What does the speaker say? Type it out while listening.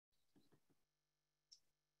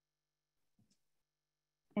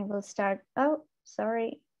And we'll start, oh,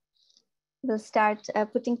 sorry. We'll start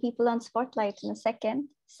putting people on spotlight in a second.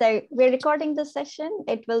 So we're recording this session.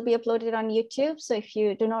 It will be uploaded on YouTube. So if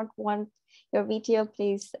you do not want your video,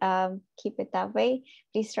 please keep it that way.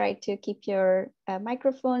 Please try to keep your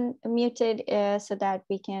microphone muted so that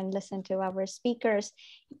we can listen to our speakers.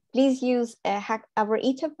 Please use our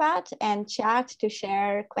Etherpad and chat to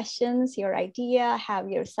share questions, your idea, have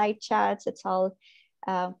your side chats. It's all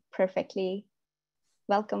perfectly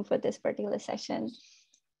welcome for this particular session.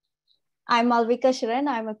 I'm Malvika Sharan.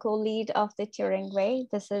 I'm a co-lead of the Turing Way.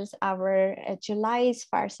 This is our July's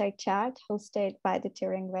Fireside Chat hosted by the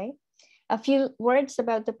Turing Way. A few words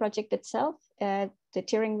about the project itself. The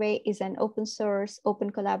Turing Way is an open source,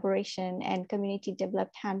 open collaboration, and community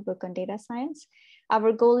developed handbook on data science.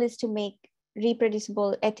 Our goal is to make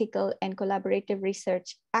reproducible, ethical, and collaborative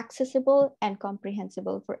research accessible and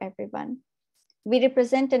comprehensible for everyone. We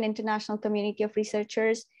represent an international community of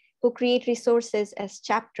researchers who create resources as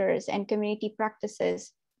chapters and community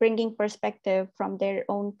practices, bringing perspective from their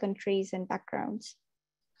own countries and backgrounds.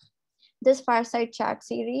 This Fireside Chat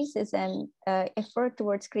series is an effort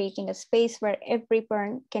towards creating a space where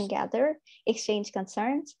everyone can gather, exchange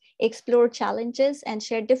concerns, explore challenges, and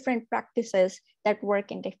share different practices that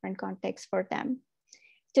work in different contexts for them.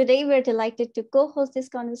 Today, we're delighted to co-host this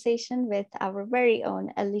conversation with our very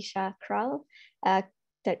own Alicia Crall,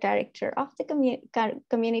 the director of the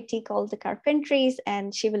community called the Carpentries,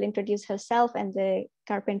 and she will introduce herself and the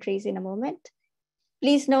Carpentries in a moment.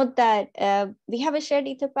 Please note that we have a shared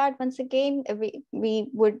Etherpad once again. We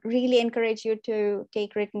would really encourage you to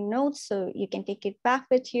take written notes so you can take it back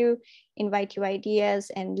with you, invite your ideas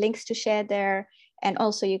and links to share there. And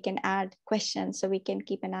also you can add questions so we can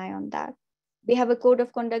keep an eye on that. We have a code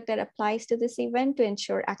of conduct that applies to this event to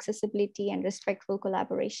ensure accessibility and respectful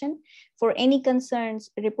collaboration. For any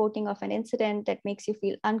concerns, reporting of an incident that makes you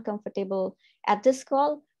feel uncomfortable at this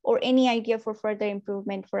call, or any idea for further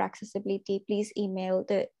improvement for accessibility, please email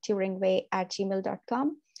the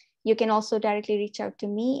turingway@gmail.com. You can also directly reach out to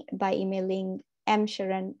me by emailing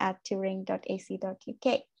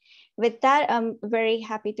msharan@turing.ac.uk. With that, I'm very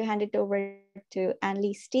happy to hand it over to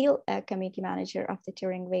Anne-Lee Steele, a community manager of the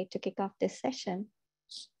Turing Way, to kick off this session.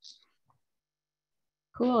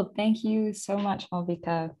 Cool, thank you so much,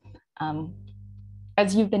 Malvika.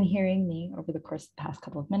 As you've been hearing me over the course of the past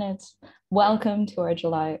couple of minutes, welcome to our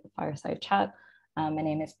July Fireside Chat. My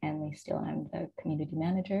name is Anne-Lee Steele, and I'm the community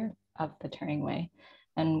manager of the Turing Way.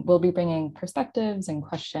 And we'll be bringing perspectives and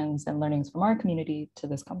questions and learnings from our community to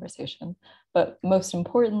this conversation. But most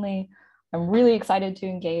importantly, I'm really excited to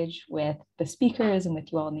engage with the speakers and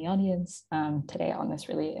with you all in the audience today on this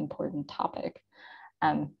really important topic.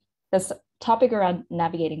 This topic around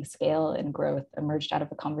navigating scale and growth emerged out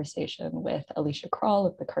of a conversation with Alicia Crall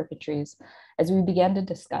of the Carpentries as we began to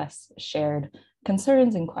discuss shared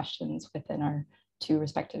concerns and questions within our two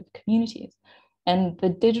respective communities. And the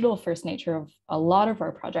digital first nature of a lot of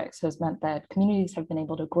our projects has meant that communities have been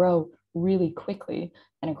able to grow really quickly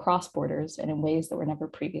and across borders and in ways that were never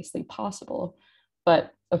previously possible.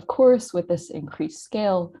 But of course, with this increased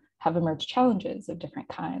scale have emerged challenges of different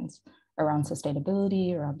kinds around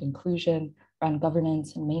sustainability, around inclusion, around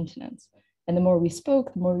governance and maintenance. And the more we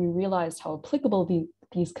spoke, the more we realized how applicable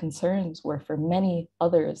these concerns were for many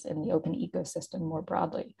others in the open ecosystem more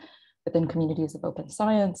broadly, within communities of open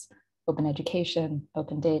science, open education,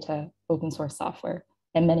 open data, open source software,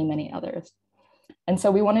 and many, many others. And so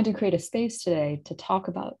we wanted to create a space today to talk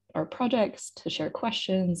about our projects, to share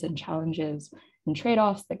questions and challenges and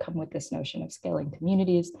trade-offs that come with this notion of scaling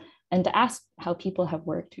communities, and to ask how people have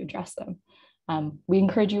worked to address them. We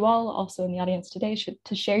encourage you all also in the audience today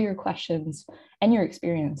to share your questions and your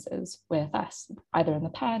experiences with us, either in the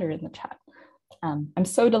pad or in the chat. I'm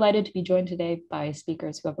so delighted to be joined today by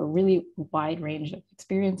speakers who have a really wide range of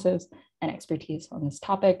experiences and expertise on this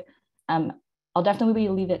topic. I'll definitely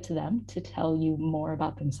leave it to them to tell you more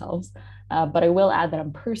about themselves, but I will add that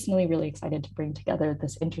I'm personally really excited to bring together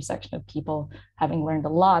this intersection of people, having learned a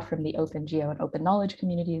lot from the Open Geo and Open Knowledge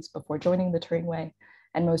communities before joining the Turing Way,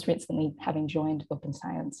 and most recently having joined Open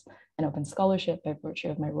Science and Open Scholarship by virtue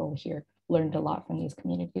of my role here, learned a lot from these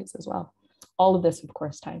communities as well. All of this, of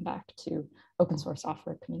course, tying back to open source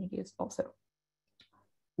software communities also.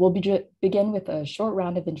 We'll begin with a short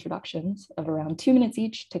round of introductions of around 2 minutes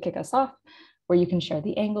each to kick us off, where you can share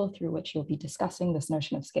the angle through which you'll be discussing this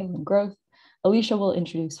notion of scale and growth. Alicia will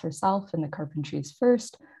introduce herself and the Carpentries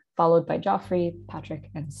first, followed by Joffrey, Patrick,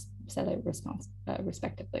 and Sele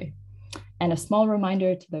respectively. And a small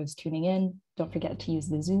reminder to those tuning in, don't forget to use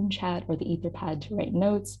the Zoom chat or the Etherpad to write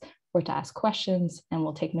notes or to ask questions, and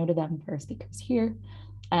we'll take note of them for our speakers here.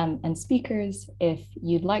 And speakers, if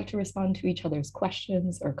you'd like to respond to each other's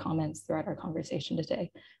questions or comments throughout our conversation today,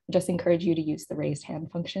 I just encourage you to use the raised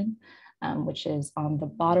hand function, which is on the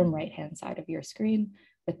bottom right-hand side of your screen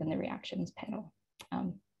within the reactions panel.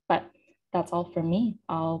 But that's all from me.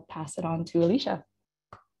 I'll pass it on to Alicia.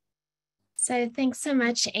 So thanks so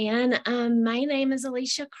much, Anne. My name is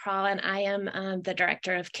Alicia Crall, and I am the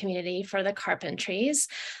Director of Community for the Carpentries.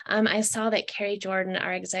 I saw that Carrie Jordan,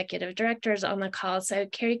 our Executive Director, is on the call. So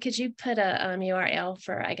Carrie, could you put a URL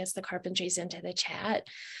for, I guess, the Carpentries into the chat?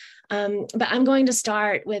 But I'm going to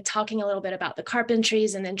start with talking a little bit about the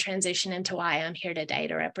Carpentries and then transition into why I'm here today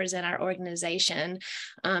to represent our organization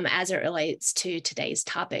as it relates to today's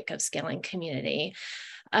topic of scaling community.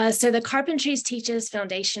 So the Carpentries teaches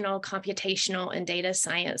foundational, computational, and data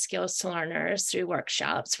science skills to learners through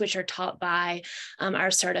workshops, which are taught by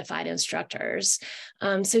our certified instructors.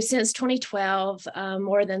 So since 2012,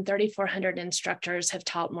 more than 3,400 instructors have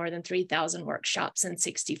taught more than 3,000 workshops in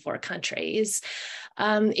 64 countries.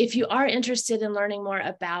 If you are interested in learning more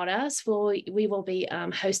about us, we will be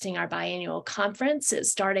hosting our biannual conference. It's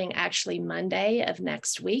starting actually Monday of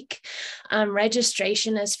next week.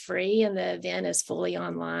 Registration is free and the event is fully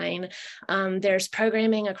online. There's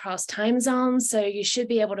programming across time zones, so you should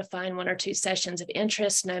be able to find 1 or 2 sessions of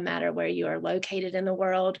interest no matter where you are located in the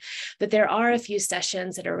world. But there are a few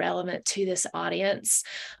sessions that are relevant to this audience.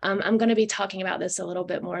 I'm going to be talking about this a little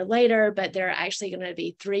bit more later, but there are actually going to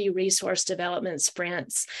be 3 resource development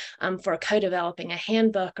sprints for co-developing a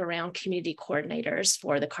handbook around community coordinators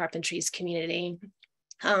for the Carpentries community.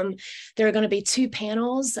 There are going to be 2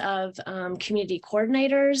 panels of community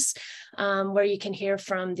coordinators where you can hear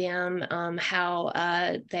from them how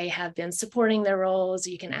they have been supporting their roles.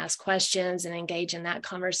 You can ask questions and engage in that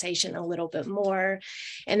conversation a little bit more.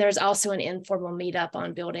 And there's also an informal meetup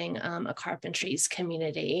on building a Carpentries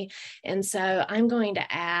community. And so I'm going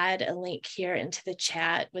to add a link here into the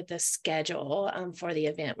chat with the schedule for the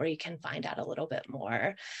event where you can find out a little bit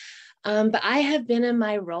more. But I have been in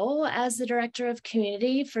my role as the Director of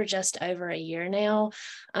Community for just over a year now.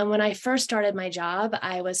 When I first started my job,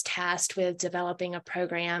 I was tasked with developing a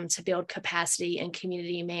program to build capacity and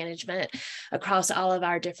community management across all of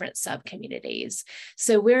our different sub-communities.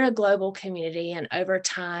 So we're a global community, and over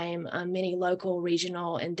time, many local,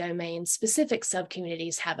 regional, and domain-specific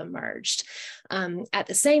sub-communities have emerged. At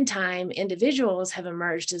the same time, individuals have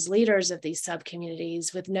emerged as leaders of these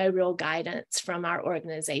sub-communities with no real guidance from our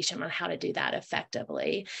organization on how to do that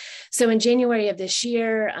effectively. So in January of this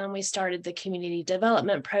year, we started the Community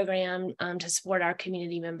Development Program to support our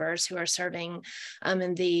community members who are serving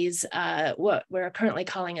in these, what we're currently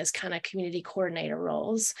calling as kind of community coordinator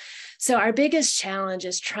roles. So our biggest challenge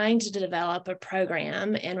is trying to develop a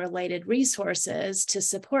program and related resources to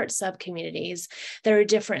support sub-communities that are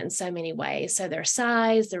different in so many ways. So their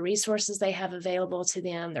size, the resources they have available to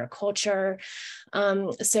them, their culture.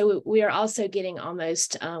 So we are also getting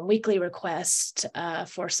almost weekly requests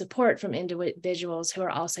for support from individuals who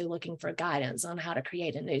are also looking for guidance on how to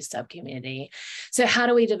create a new sub-community. So how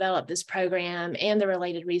do we develop this program and the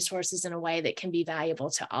related resources in a way that can be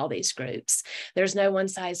valuable to all these groups? There's no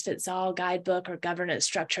one-size-fits-all guidebook or governance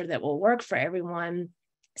structure that will work for everyone.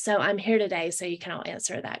 So I'm here today so you can all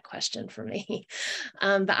answer that question for me.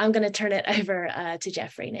 But I'm going to turn it over to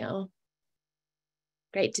Jeffrey now.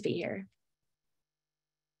 Great to be here.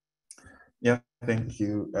 Yeah, thank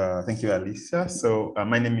you. Thank you, Alicia. So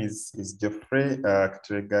my name is Jeffrey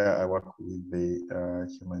Kateregga. I work with the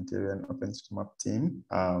Humanitarian OpenStreetMap team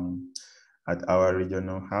at our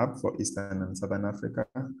regional hub for Eastern and Southern Africa,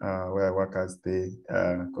 where I work as the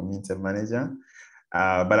community manager.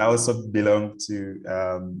 But I also belong to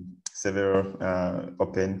several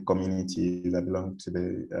open communities. I belong to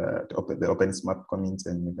the OpenStreetMap community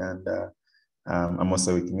in Uganda. I'm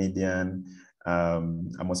also a Canadian.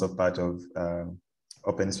 I'm also part of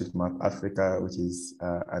OpenStreetMap Africa, which is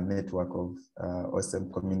a network of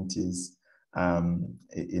awesome communities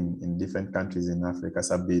in different countries in Africa.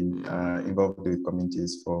 So I've been involved with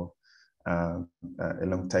communities for a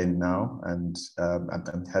long time now, and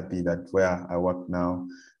I'm happy that where I work now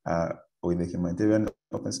with the Humanitarian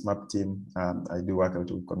OpenStreetMap team, I do work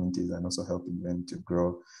out with communities and also helping them to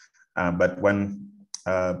grow. But one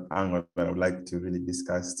angle that I would like to really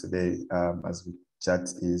discuss today as we chat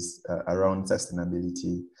is around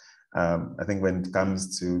sustainability. I think when it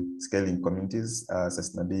comes to scaling communities,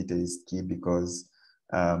 sustainability is key because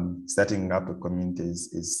starting up a community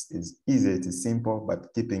is easy, it is simple,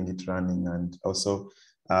 but keeping it running and also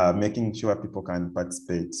making sure people can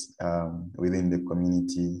participate within the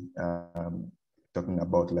community talking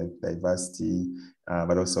about like diversity,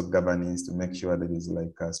 but also governance to make sure there is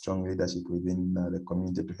like a strong leadership within the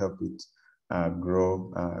community to help it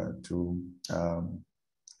grow, to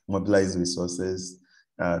mobilize resources,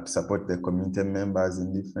 to support the community members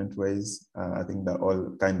in different ways. I think they're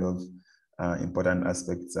all kind of important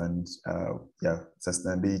aspects, and yeah,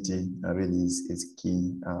 sustainability really is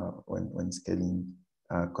key when scaling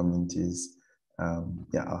communities.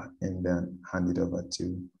 Yeah, and then hand it over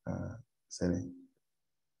to Sally.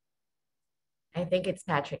 I think it's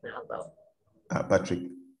Patrick now, though. Patrick,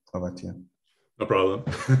 over to you. No problem.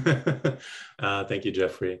 Thank you,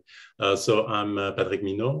 Jeffrey. So I'm Patrick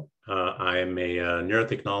Mineault. I am a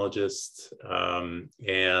neurotechnologist,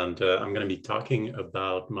 and I'm going to be talking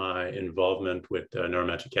about my involvement with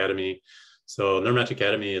Neuromatch Academy. So Neuromatch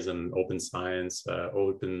Academy is an open science,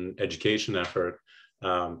 open education effort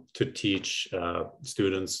to teach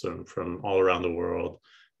students from all around the world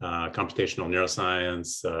computational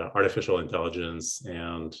neuroscience, artificial intelligence,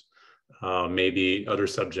 and maybe other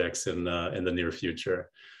subjects in the near future.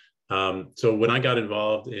 So when I got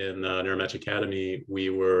involved in Neuromatch Academy, we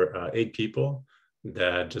were 8 people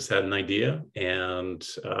that just had an idea, and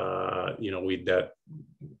you know,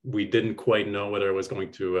 we didn't quite know whether it was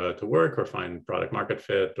going to work or find product market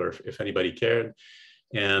fit, or if anybody cared.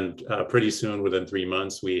 And pretty soon, within 3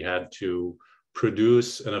 months, we had to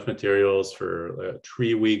produce enough materials for a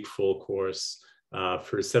 3-week full course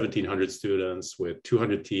for 1,700 students with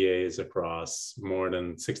 200 TAs across more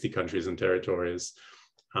than 60 countries and territories.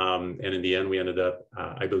 And in the end, we ended up,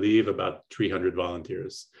 I believe, about 300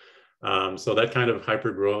 volunteers. So that kind of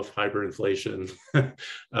hyper growth, hyperinflation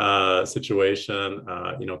situation,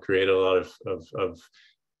 you know, created a lot of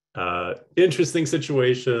interesting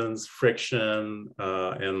situations, friction,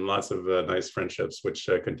 and lots of nice friendships, which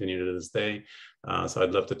continue to this day. So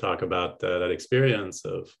I'd love to talk about that experience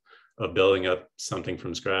of building up something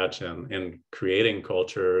from scratch and creating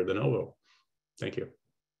culture de novo. Thank you.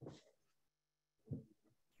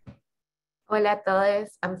 Hola a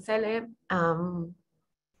todos, I'm Cele.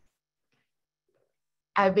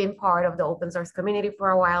 I've been part of the open source community for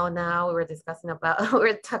a while now. We were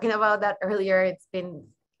talking about that earlier. It's been,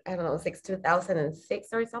 I don't know, since 2006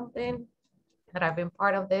 or something that I've been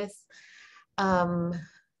part of this.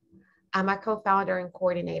 I'm a co-founder and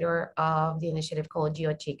coordinator of the initiative called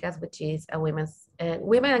GeoChicas, which is a women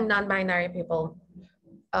and non-binary people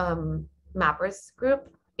mappers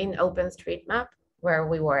group in OpenStreetMap, where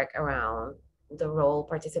we work around the role,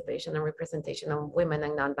 participation, and representation of women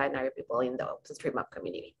and non-binary people in the OpenStreetMap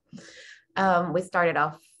community. We started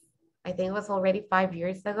off, I think it was already 5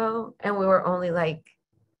 years ago, and we were only like,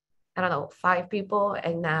 I don't know, 5 people,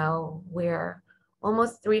 and now we're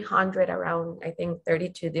almost 300 around, I think,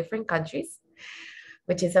 32 different countries,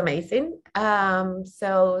 which is amazing.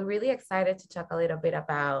 So really excited to talk a little bit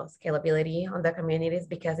about scalability on the communities,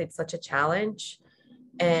 because it's such a challenge.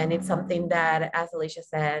 And it's something that, as Alicia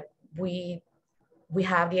said, we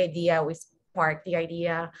have the idea, we spark the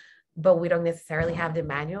idea, but we don't necessarily have the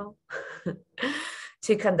manual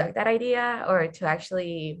to conduct that idea or to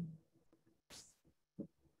actually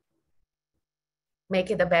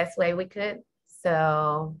make it the best way we could.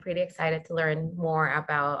 So pretty excited to learn more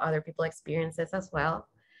about other people's experiences as well.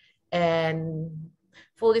 And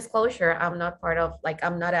full disclosure, I'm not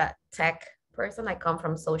a tech person. I come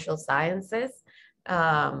from social sciences.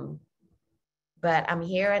 But I'm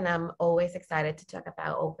here and I'm always excited to talk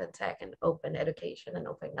about open tech and open education and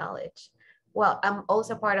open knowledge. Well, I'm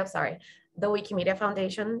also part of, the Wikimedia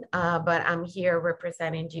Foundation, but I'm here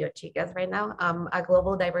representing GeoChicas right now. I'm a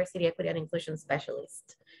global diversity, equity, and inclusion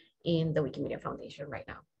specialist in the Wikimedia Foundation right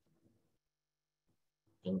now.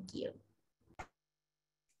 Thank you.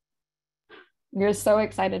 We're so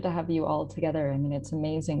excited to have you all together. I mean, it's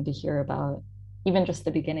amazing to hear about even just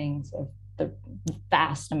the beginnings of the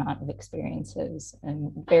vast amount of experiences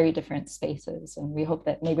and very different spaces. And we hope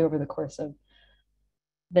that maybe over the course of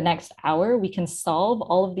the next hour, we can solve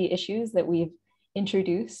all of the issues that we've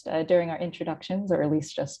introduced during our introductions, or at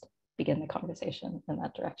least just begin the conversation in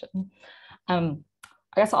that direction. I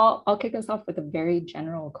guess I'll kick us off with a very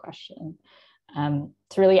general question to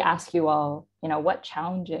really ask you all, what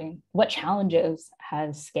challenges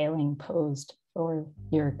has scaling posed for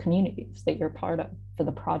your communities that you're part of, for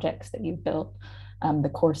the projects that you've built, the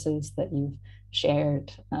courses that you've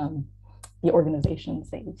shared, the organizations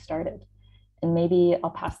that you've started? And maybe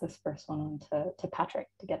I'll pass this first one on to Patrick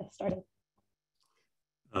to get us started.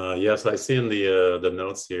 Yes, I see in the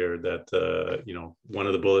notes here that one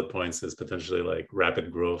of the bullet points is potentially like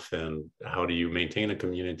rapid growth, and how do you maintain a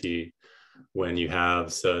community when you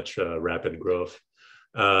have such rapid growth?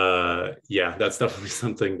 Yeah, that's definitely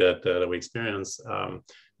something that we experience.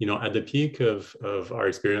 At the peak of our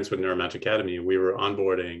experience with Neuromatch Academy, we were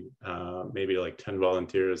onboarding maybe like 10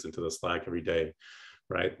 volunteers into the Slack every day,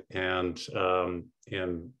 right? And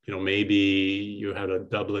maybe you had a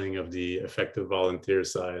doubling of the effective volunteer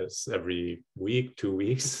size every week, 2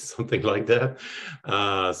 weeks, something like that.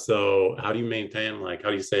 So how do you maintain, like, how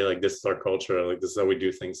do you say, like, this is our culture, like, this is how we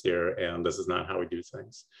do things here, and this is not how we do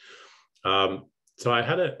things? So I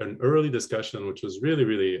had an early discussion, which was really,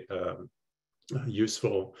 really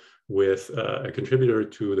useful, with a contributor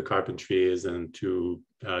to the Carpentries and to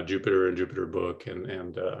Jupiter and Jupiter Book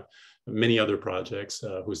and many other projects,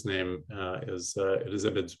 whose name is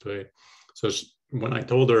Elizabeth Dupré. So when I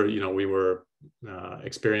told her, we were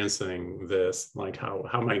experiencing this, like, how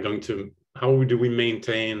do we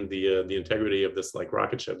maintain the integrity of this, like,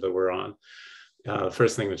 rocket ship that we're on?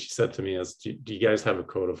 First thing that she said to me is, do you guys have a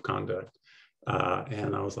code of conduct?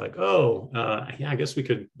 And I was like, yeah, I guess we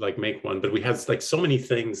could, like, make one, but we had, like, so many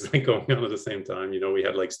things, like, going on at the same time. We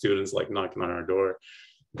had, like, students, like, knocking on our door,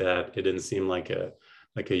 that it didn't seem like a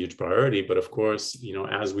huge priority. But of course,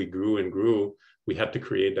 as we grew and grew, we had to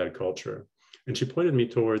create that culture. And she pointed me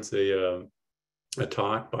towards a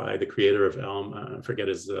talk by the creator of Elm. I forget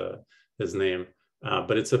his name.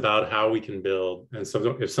 But it's about how we can build. And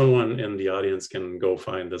so if someone in the audience can go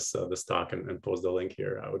find this talk and post the link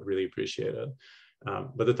here, I would really appreciate it.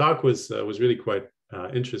 But the talk was really quite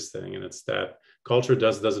interesting. And it's that culture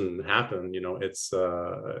doesn't happen.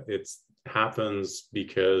 It happens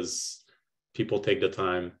because people take the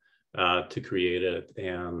time to create it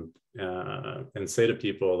and say to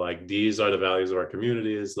people, like, these are the values of our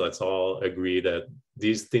communities. Let's all agree that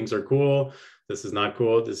these things are cool. This is not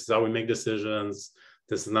cool. This is how we make decisions.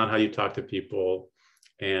 This is not how you talk to people.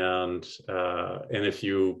 And if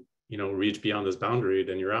you reach beyond this boundary,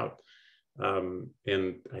 then you're out.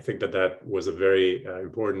 And I think that was a very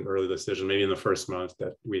important early decision, maybe in the first month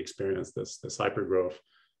that we experienced this hypergrowth,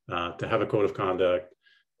 to have a code of conduct,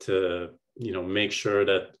 to make sure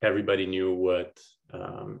that everybody knew what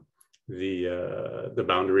the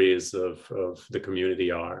boundaries of the community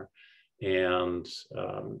are, and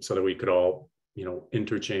so that we could all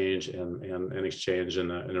interchange and exchange in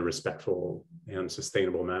a respectful and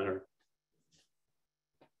sustainable manner.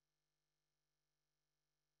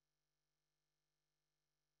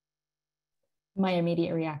 My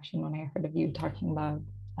immediate reaction when I heard of you talking about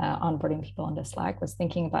onboarding people onto Slack was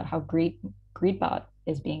thinking about how Greedbot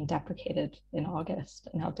is being deprecated in August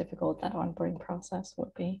and how difficult that onboarding process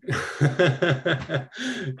would be.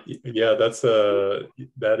 Yeah,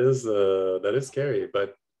 that is scary,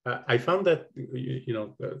 but I found that,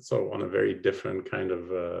 so on a very different kind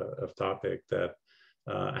of topic, that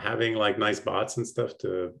having, like, nice bots and stuff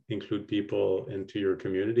to include people into your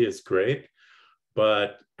community is great,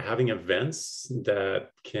 but having events that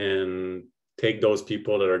can take those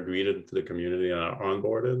people that are greeted into the community and are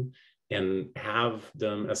onboarded and have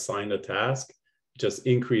them assigned a task just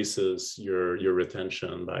increases your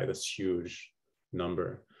retention by this huge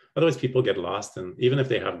number. Otherwise, people get lost, and even if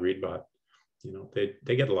they have Greedbot,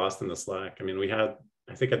 they get lost in the Slack. I mean,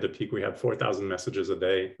 I think at the peak, we had 4,000 messages a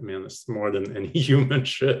day. I mean, it's more than any human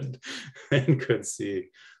should and could see.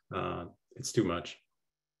 It's too much.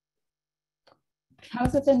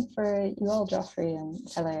 How's it been for you all, Geoffrey and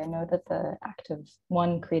Sally? I know that the act of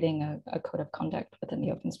creating a code of conduct within the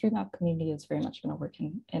OpenStreetMap community is very much been a work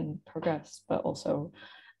in progress, but also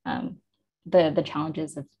the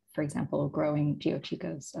challenges of, for example, growing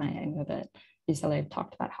GeoChicos. I know that Isabelle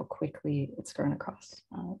talked about how quickly it's grown across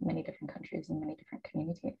many different countries and many different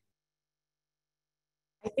communities.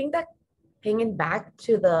 I think that bringing back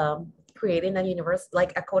to the creating a universe,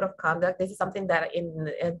 like a code of conduct, this is something that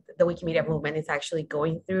in the Wikimedia movement is actually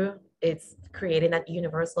going through. It's creating a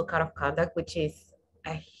universal code of conduct, which is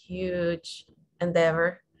a huge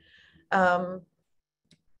endeavor. But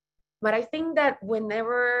I think that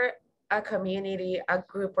whenever a community, a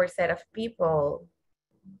group or set of people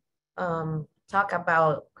talk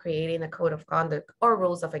about creating a code of conduct or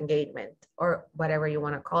rules of engagement or whatever you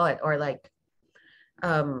want to call it, or like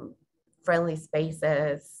friendly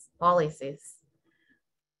spaces, policies.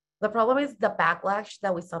 The problem is the backlash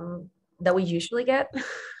that we usually get,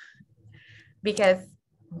 because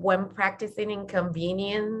when practicing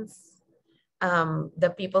inconvenience,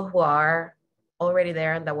 the people who are already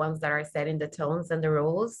there and the ones that are setting the tones and the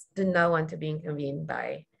rules do not want to be inconvened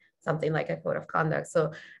by something like a code of conduct.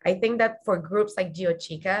 So I think that for groups like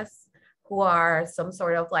GeoChicas, who are some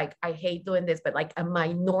sort of, like, I hate doing this, but like a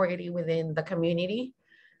minority within the community,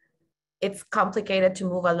 it's complicated to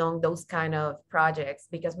move along those kind of projects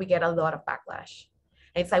because we get a lot of backlash.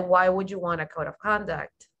 It's like, why would you want a code of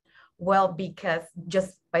conduct? Well, because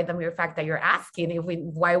just by the mere fact that you're asking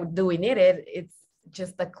why do we need it, it's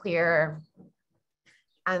just a clear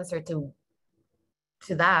answer to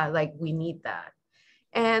that, like we need that.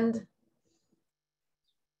 And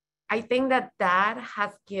I think that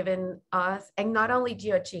has given us, and not only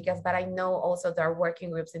GeoChicas, but I know also there are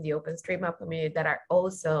working groups in the OpenStreetMap community that are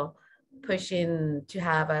also pushing to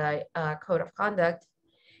have a code of conduct,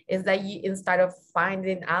 is that you, instead of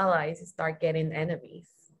finding allies, you start getting enemies.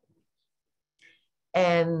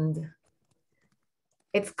 And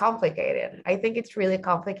it's complicated. I think it's really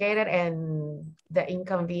complicated, and the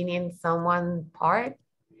inconvenience someone part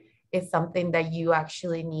is something that you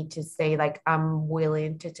actually need to say, like, I'm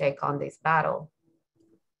willing to take on this battle,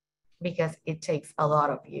 because it takes a lot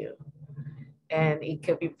of you and it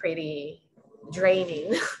could be pretty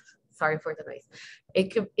draining. Sorry for the noise.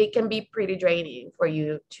 It can be pretty draining for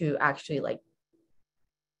you to actually like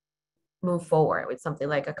move forward with something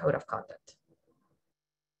like a code of conduct.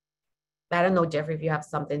 I don't know, Jeffrey, if you have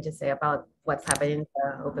something to say about what's happening in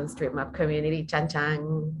the OpenStreetMap community. Chan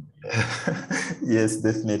Chan. Yes,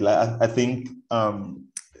 definitely. I think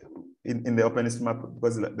in the OpenStreetMap,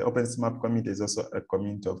 because the OpenStreetMap community is also a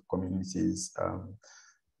community of communities.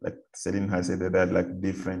 Like Celine has said, that there are like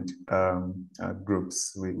different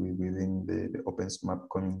groups within the OpenStreetMap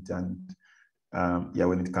community, and yeah,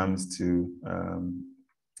 when it comes to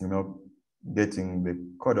you know, getting the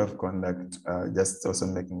code of conduct, just also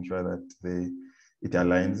making sure that it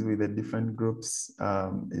aligns with the different groups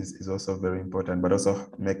is also very important, but also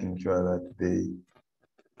making sure that the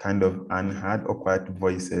kind of unheard or quiet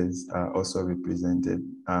voices are also represented.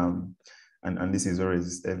 And this is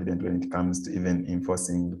always evident when it comes to even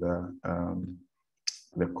enforcing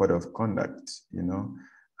the code of conduct, you know.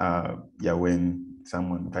 Yeah, when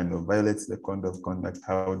someone kind of violates the code of conduct,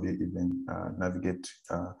 how do you even navigate,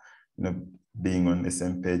 you know, being on the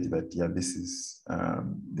same page that, yeah, this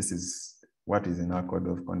is what is in our code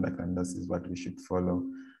of conduct and this is what we should follow,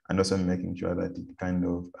 and also making sure that it kind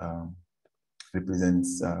of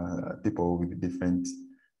represents people with different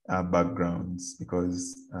backgrounds,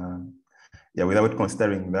 because yeah, without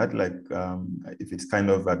considering that, like if it's kind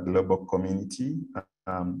of a global community,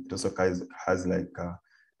 it also has like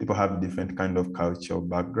people have different kind of cultural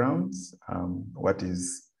backgrounds. What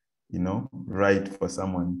is, you know, right for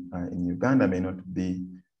someone in Uganda may not be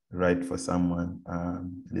right for someone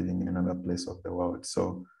living in another place of the world.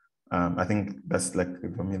 So I think that's like,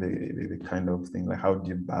 for me, the kind of thing, like how do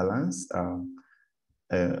you balance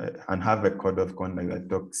and have a code of conduct that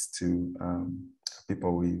talks to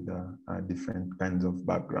people with different kinds of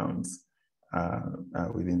backgrounds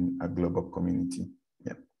within a global community.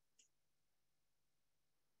 Yeah.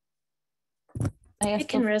 I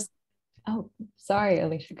can risk. Oh, sorry,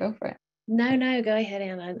 Alicia, go for it. No, go ahead,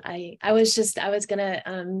 Anna. I was going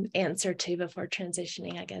to answer too before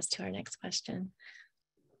transitioning, I guess, to our next question.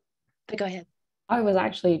 But go ahead. I was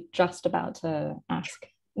actually just about to ask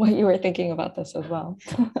what you were thinking about this as well.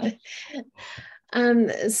 Some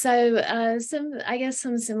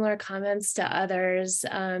similar comments to others.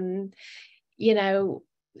 You know,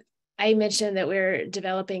 I mentioned that we're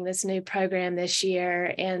developing this new program this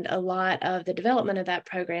year, and a lot of the development of that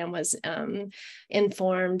program was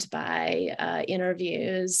informed by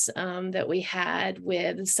interviews that we had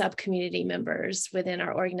with sub-community members within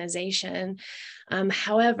our organization.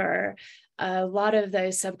 However, a lot of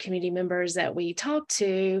those sub-community members that we talk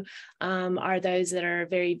to are those that are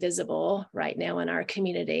very visible right now in our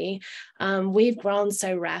community. We've grown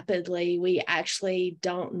so rapidly, we actually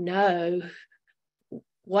don't know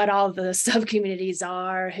what all the sub-communities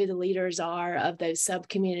are, who the leaders are of those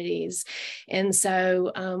sub-communities. And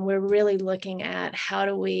so we're really looking at how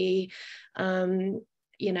do we,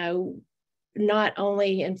 you know, not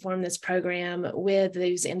only inform this program with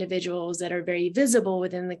those individuals that are very visible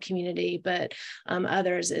within the community, but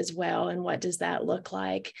others as well. And what does that look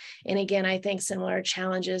like? And again, I think similar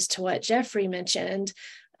challenges to what Jeffrey mentioned.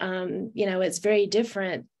 You know, it's very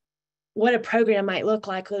different. What a program might look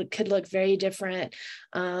like could look very different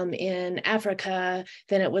in Africa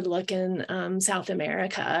than it would look in South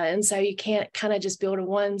America. And so you can't kind of just build a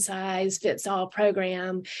one-size-fits-all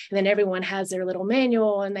program, and then everyone has their little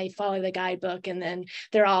manual and they follow the guidebook and then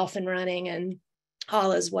they're off and running and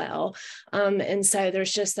all as well. And so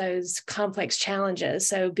there's just those complex challenges.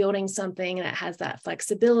 So building something that has that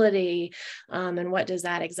flexibility, and what does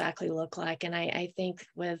that exactly look like? And I think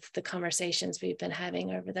with the conversations we've been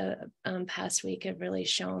having over the past week have really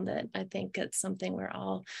shown that I think it's something we're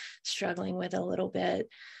all struggling with a little bit.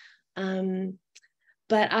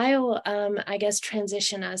 But I will, I guess,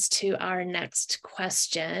 transition us to our next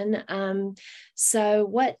question. So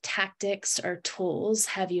what tactics or tools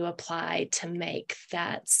have you applied to make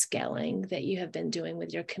that scaling that you have been doing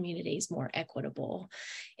with your communities more equitable?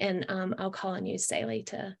 And I'll call on you, Saley,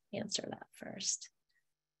 to answer that first.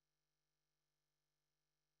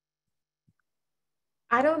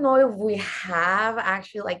 I don't know if we have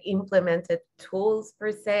actually like implemented tools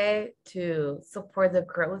per se to support the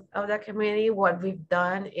growth of the community. What we've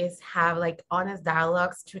done is have like honest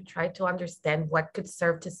dialogues to try to understand what could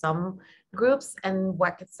serve to some groups and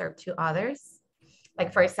what could serve to others.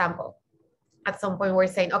 Like, for example, at some point we're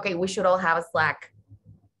saying, okay, we should all have a Slack.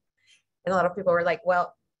 And a lot of people were like,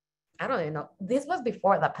 well, I don't even know. This was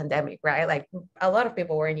before the pandemic, right? Like a lot of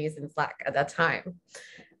people weren't using Slack at that time.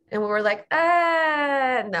 And we were like,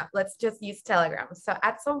 no, let's just use Telegram. So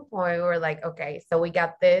at some point we were like, okay, so we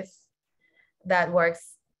got this that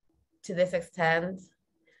works to this extent,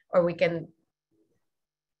 or we can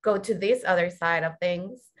go to this other side of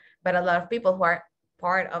things. But a lot of people who are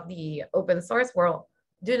part of the open source world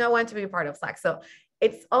do not want to be part of Slack. So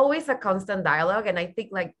it's always a constant dialogue. And I think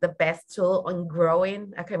like the best tool on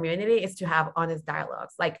growing a community is to have honest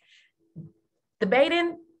dialogues. Like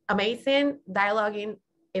debating, amazing, dialoguing,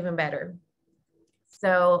 even better.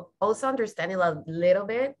 So also understanding a little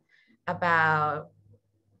bit about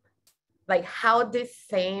like how this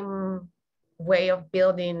same way of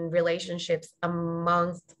building relationships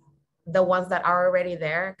amongst the ones that are already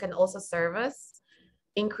there can also serve us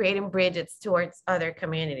in creating bridges towards other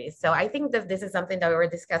communities. So I think that this is something that we were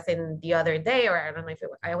discussing the other day, or I don't know if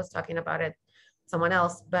I was talking about it someone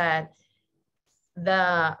else, but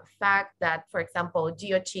the fact that, for example,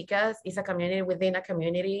 GeoChicas is a community within a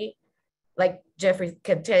community, like Jeffrey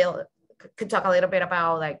could talk a little bit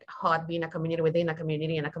about like HOT being a community within a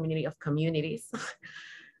community and a community of communities.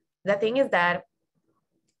 The thing is that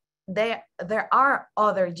there are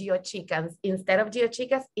other GeoChicans instead of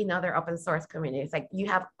GeoChicas in other open source communities. Like you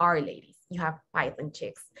have Our Ladies, you have Python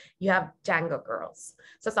Chicks, you have Django Girls.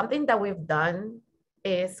 So something that we've done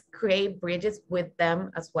is create bridges with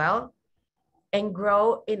them as well, and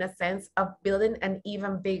grow in a sense of building an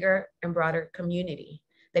even bigger and broader community.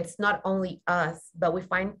 That's not only us, but we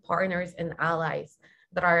find partners and allies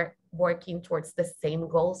that are working towards the same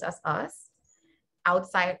goals as us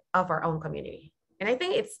outside of our own community. And I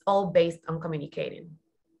think it's all based on communicating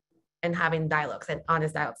and having dialogues and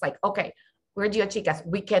honest dialogues. Like, okay, we're GeoChicas.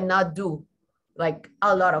 We cannot do like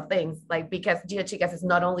a lot of things, like because GeoChicas is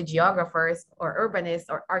not only geographers or urbanists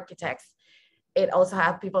or architects. It also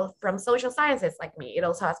has people from social sciences like me. It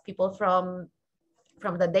also has people from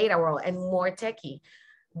the data world and more techie.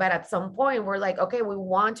 But at some point we're like, okay, we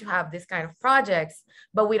want to have this kind of projects,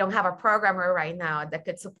 but we don't have a programmer right now that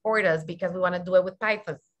could support us because we want to do it with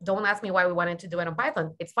Python. Don't ask me why we wanted to do it on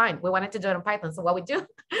Python. It's fine. We wanted to do it on Python. So what we do,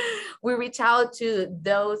 we reach out to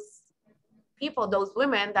those people, those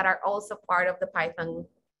women that are also part of the Python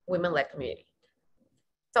women-led community.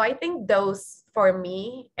 So I think those for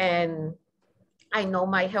me, and I know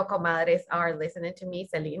my comadres are listening to me.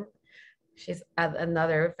 Celine, she's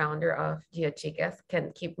another founder of GeoChicas,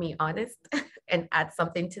 can keep me honest and add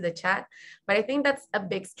something to the chat. But I think that's a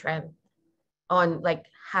big strength on like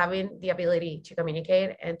having the ability to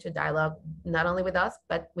communicate and to dialogue, not only with us,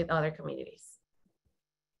 but with other communities.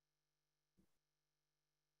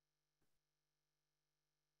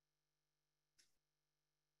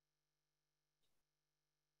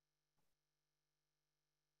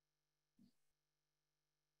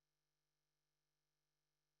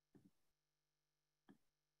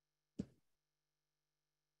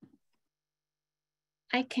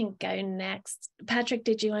 I can go next. Patrick,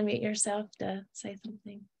 did you unmute yourself to say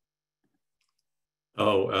something?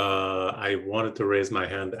 Oh, I wanted to raise my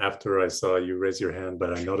hand after I saw you raise your hand,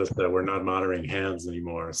 but I noticed that we're not monitoring hands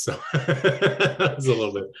anymore. So it's a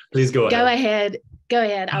little bit, please go ahead. Go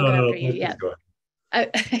ahead. I'll go after you. Yeah. Go ahead. Oh,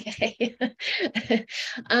 okay.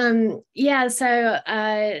 Yeah, so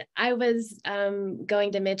I was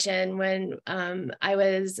going to mention when I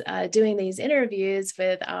was doing these interviews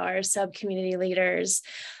with our sub-community leaders,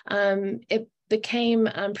 it became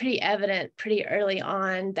pretty evident pretty early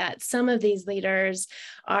on that some of these leaders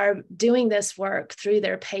are doing this work through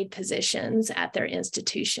their paid positions at their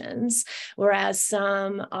institutions, whereas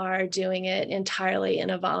some are doing it entirely in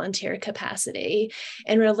a volunteer capacity.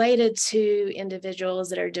 And related to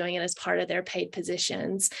individuals that are doing it as part of their paid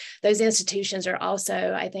positions, those institutions are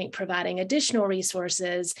also, I think, providing additional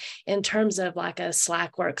resources in terms of like a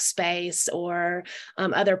Slack workspace or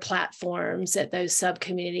other platforms that those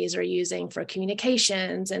sub-communities are using for community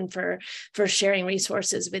communications and for sharing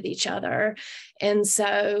resources with each other. And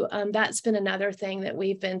so that's been another thing that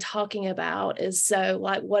we've been talking about is, so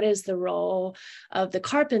like, what is the role of the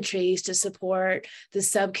carpentries to support the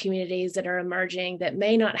sub-communities that are emerging that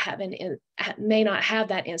may not have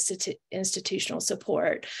that institutional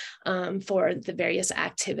support for the various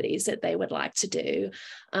activities that they would like to do.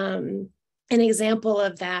 An example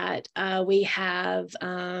of that, we have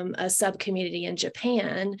a sub-community in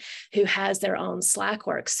Japan who has their own Slack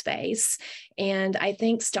workspace. And I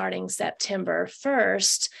think starting September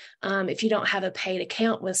 1st, if you don't have a paid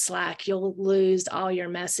account with Slack, you'll lose all your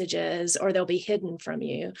messages or they'll be hidden from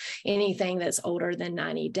you, anything that's older than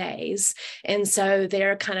 90 days. And so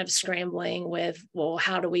they're kind of scrambling with, well,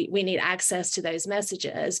 how do we need access to those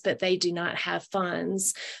messages, but they do not have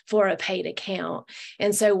funds for a paid account.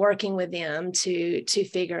 And so working with them to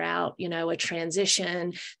figure out, a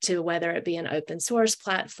transition to whether it be an open source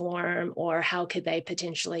platform or how could they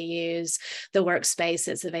potentially use the workspace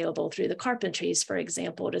that's available through the carpentries, for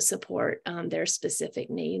example, to support their specific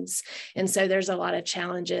needs. And so there's a lot of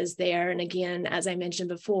challenges there. And again, as I mentioned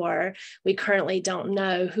before, we currently don't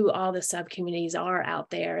know who all the sub-communities are out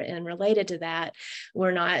there. And related to that,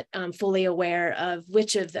 we're not fully aware of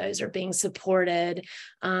which of those are being supported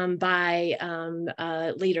by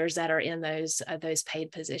leaders that are in those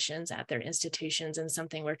paid positions at their institutions, and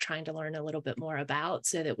something we're trying to learn a little bit more about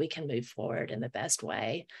so that we can move forward in the best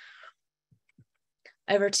way.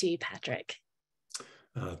 Over to you, Patrick.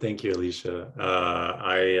 Thank you, Alicia.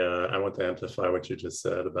 I want to amplify what you just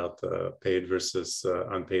said about the paid versus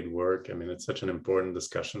unpaid work. I mean, it's such an important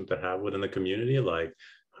discussion to have within the community, like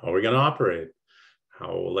how are we going to operate?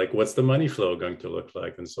 What's the money flow going to look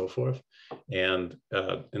like, and so forth. And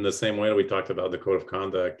in the same way that we talked about the code of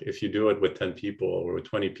conduct, if you do it with 10 people or with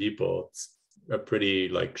 20 people, it's a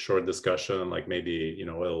pretty short discussion, maybe,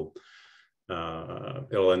 it'll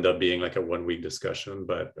end up being like a 1-week discussion.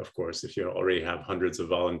 But of course, if you already have hundreds of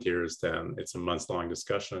volunteers, then it's a month-long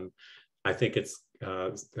discussion. I think it's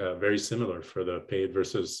very similar for the paid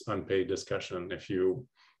versus unpaid discussion. If you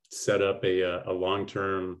set up a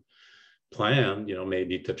long-term plan,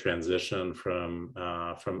 maybe to transition from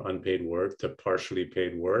unpaid work to partially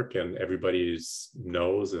paid work, and everybody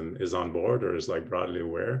knows and is on board or is broadly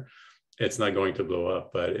aware, it's not going to blow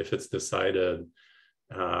up. But if it's decided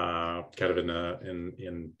kind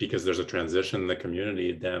of because there's a transition in the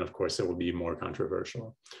community, then of course it will be more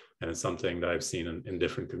controversial. And it's something that I've seen in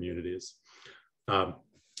different communities. I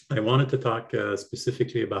wanted to talk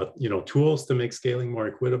specifically about, tools to make scaling more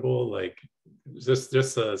equitable, just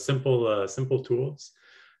simple tools.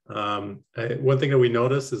 One thing that we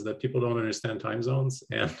notice is that people don't understand time zones,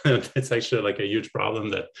 and it's actually a huge problem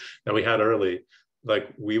that we had early.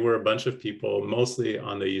 We were a bunch of people, mostly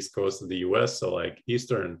on the East Coast of the US. So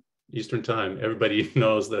Eastern time, everybody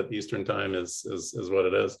knows that Eastern time is what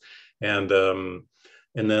it is. And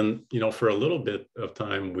then, for a little bit of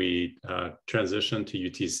time, we transitioned to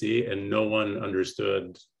UTC, and no one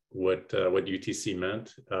understood what UTC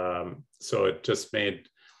meant. So it just made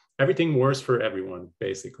everything worse for everyone,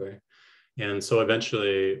 basically. And so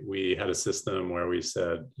eventually we had a system where we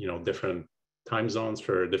said, different time zones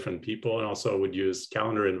for different people, and also would use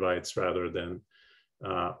calendar invites rather than,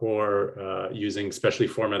 using specially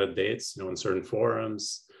formatted dates, in certain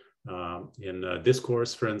forums. In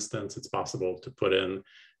Discourse, for instance, it's possible to put in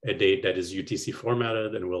a date that is UTC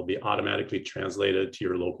formatted and will be automatically translated to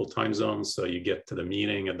your local time zone, so you get to the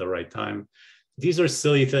meeting at the right time. These are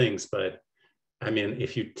silly things, but I mean,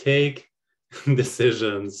 if you take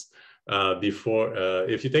decisions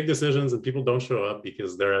if you take decisions and people don't show up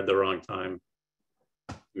because they're at the wrong time,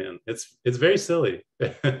 man, it's very silly,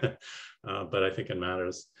 but I think it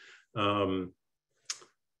matters.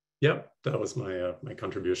 Yep, that was my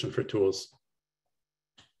contribution for tools.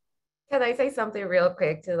 Can I say something real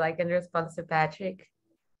quick in response to Patrick?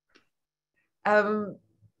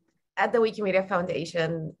 At the Wikimedia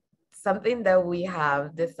Foundation, something that we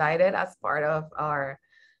have decided as part of our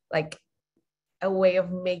a way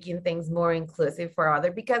of making things more inclusive for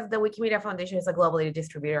others, because the Wikimedia Foundation is a globally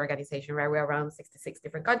distributed organization, right? We're around 66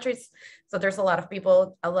 different countries. So there's a lot of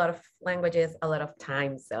people, a lot of languages, a lot of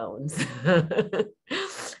time zones,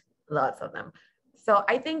 lots of them. So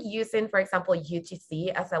I think using, for example, UTC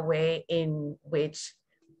as a way in which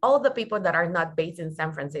all the people that are not based in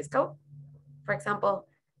San Francisco, for example,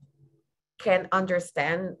 can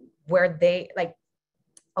understand where they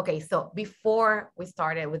okay, so before we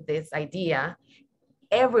started with this idea,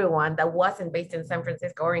 everyone that wasn't based in San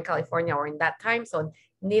Francisco or in California or in that time zone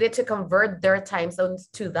needed to convert their time zones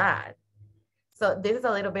to that. So this is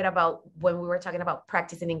a little bit about when we were talking about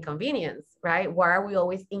practicing inconvenience, right? Why are we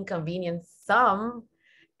always inconvenience some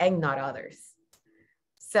and not others?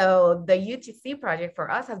 So the UTC project for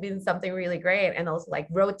us has been something really great, and also like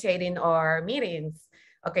rotating our meetings.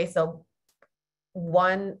 Okay, so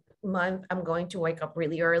 1 month I'm going to wake up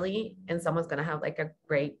really early and someone's gonna have like a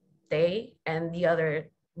great day, and the other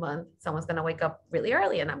month someone's gonna wake up really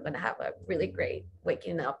early and I'm gonna have a really great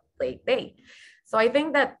waking up late day. So I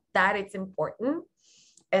think that it's important.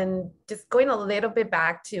 And just going a little bit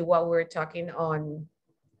back to what we were talking on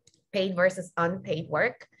paid versus unpaid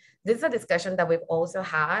work, this is a discussion that we've also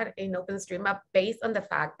had in OpenStreetMap based on the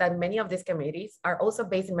fact that many of these committees are also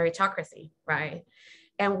based in meritocracy, right?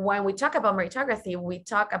 And when we talk about meritocracy, we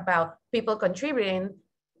talk about people contributing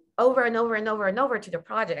over and over and over and over to the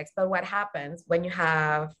projects. But what happens when you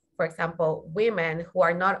have, for example, women who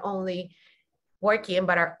are not only working,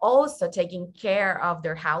 but are also taking care of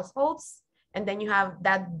their households? And then you have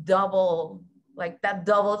that double, I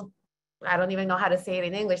don't even know how to say it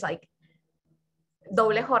in English, like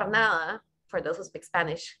doble jornada, for those who speak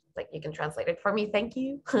Spanish, like you can translate it for me, thank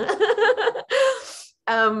you.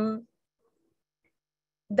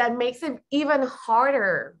 That makes it even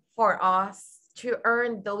harder for us to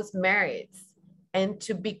earn those merits and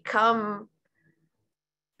to become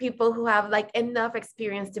people who have like enough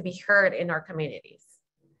experience to be heard in our communities.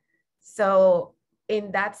 So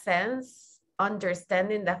in that sense,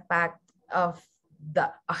 understanding the fact of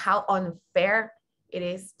how unfair it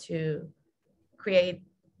is to create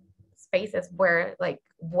spaces where like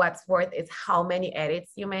what's worth is how many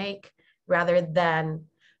edits you make, rather than,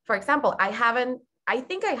 for example, I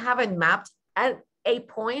think I haven't mapped at a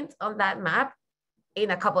point on that map in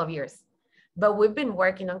a couple of years, but we've been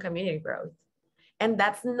working on community growth, and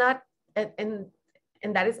that's not, and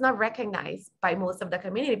that is not recognized by most of the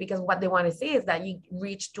community, because what they want to see is that you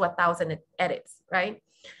reach to 1,000 edits, right?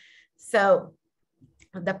 So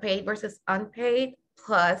the paid versus unpaid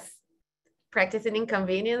plus practicing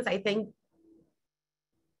inconvenience, I think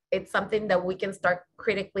it's something that we can start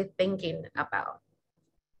critically thinking about.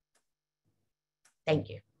 Thank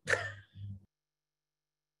you.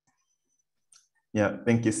 Yeah,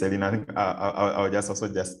 thank you, Selena. I think I'll just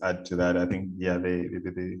also add to that. I think, yeah,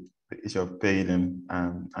 the issue of paid and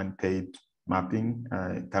unpaid mapping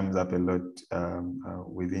comes up a lot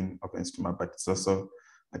within OpenStreetMap, but it's also,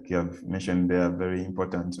 like you have mentioned, they are very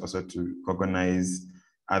important also to recognize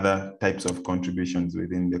other types of contributions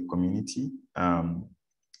within the community.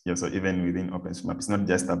 Yeah, so even within OpenStreetMap, it's not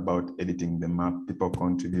just about editing the map. People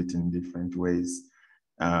contribute in different ways.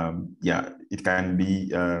 Yeah, it can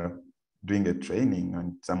be doing a training,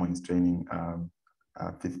 and someone is training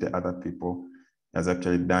 50 other people, has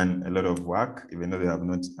actually done a lot of work, even though they have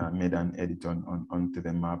not made an edit onto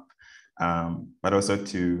the map. But also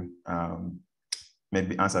to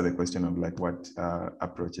maybe answer the question of like what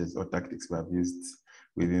approaches or tactics we have used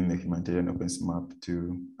within the humanitarian OpenStreetMap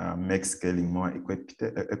to make scaling more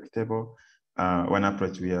equitable. One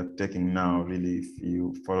approach we are taking now, really, if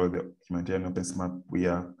you follow the humanitarian OpenStreetMap, we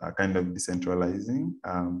are kind of decentralizing.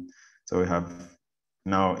 So we have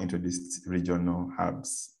now introduced regional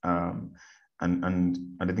hubs. And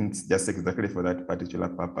I think it's just exactly for that particular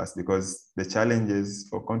purpose, because the challenges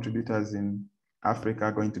for contributors in Africa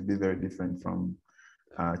are going to be very different from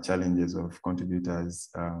challenges of contributors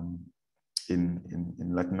in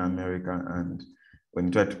Latin America. And when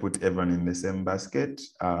you try to put everyone in the same basket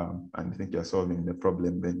and think you're solving the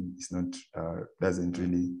problem, then it's not, doesn't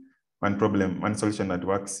really, one solution that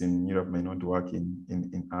works in Europe may not work in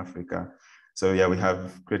Africa. So yeah, we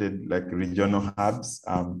have created like regional hubs.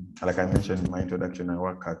 Like I mentioned in my introduction, I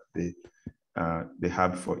work at the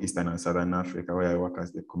hub for Eastern and Southern Africa, where I work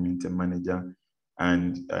as the community manager,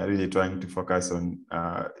 and really trying to focus on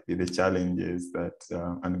the challenges that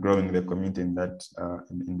and growing the community in that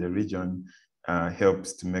in the region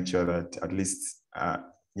helps to make sure that at least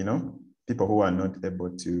people who are not able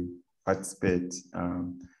to participate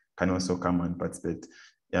can also come and participate.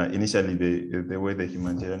 Yeah, initially the way the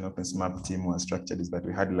humanitarian OpenStreetMap team was structured is that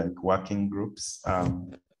we had like working groups,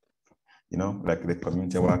 like the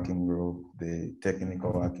community working group, the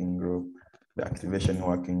technical working group, the activation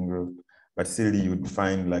working group. But still, you would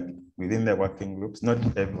find like within the working groups, not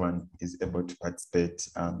everyone is able to participate.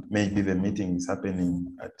 Maybe the meeting is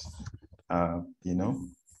happening at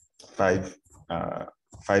 5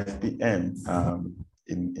 p.m.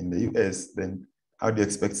 In the US. Then how do you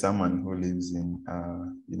expect someone who lives in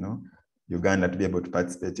Uganda to be able to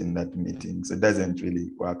participate in that meeting? So it doesn't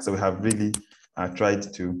really work. So we have really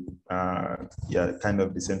tried to kind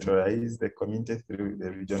of decentralize the community through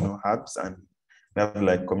the regional hubs, and we have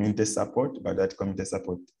like community support, but that community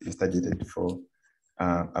support is targeted for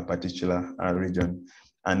a particular region.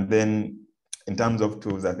 And then in terms of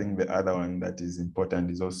tools, I think the other one that is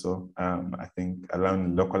important is also, I think,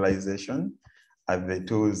 around localization. Are the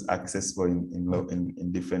tools accessible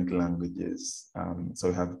in different languages? So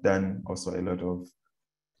we have done also a lot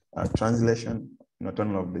of translation, not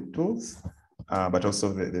only of the tools, but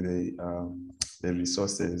also the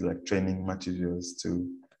resources like training materials to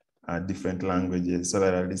different languages, so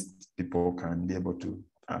that at least people can be able to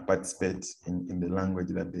participate in the language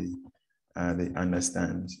that they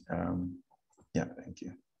understand. Yeah, thank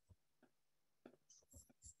you.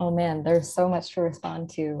 Oh man, there's so much to respond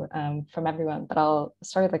to from everyone, but I'll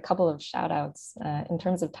start with a couple of shout outs in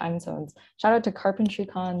terms of time zones. Shout out to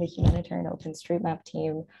CarpentryCon, the Humanitarian OpenStreetMap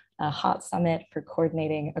team, Hot Summit for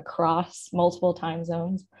coordinating across multiple time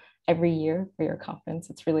zones every year for your conference.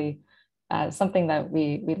 It's really something that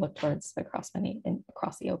we look towards across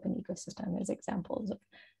the open ecosystem as examples of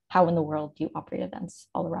how in the world you operate events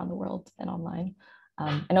all around the world and online.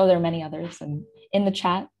 I know there are many others, and in the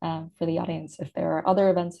chat for the audience, if there are other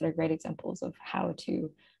events that are great examples of how to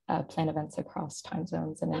plan events across time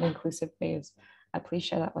zones and in inclusive ways, please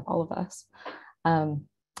share that with all of us.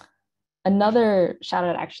 Another shout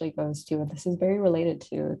out actually goes to, and this is very related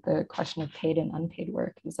to the question of paid and unpaid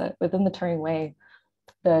work, is that within the Turing Way,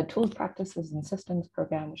 the Tools, Practices, and Systems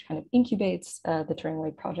program, which kind of incubates the Turing Way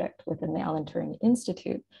project within the Alan Turing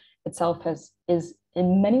Institute itself, is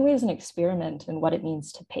in many ways an experiment in what it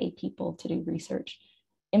means to pay people to do research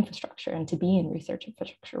infrastructure and to be in research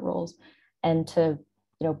infrastructure roles, and to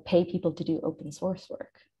pay people to do open source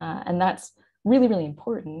work. And that's really, really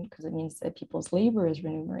important because it means that people's labor is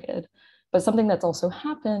remunerated. But something that's also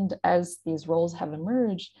happened as these roles have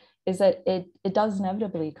emerged is that it does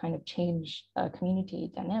inevitably kind of change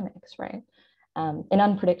community dynamics, right? In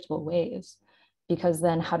unpredictable ways. Because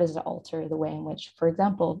then how does it alter the way in which, for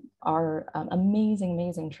example, our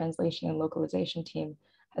amazing translation and localization team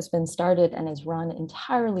has been started and is run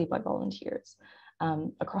entirely by volunteers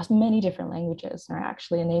across many different languages, and are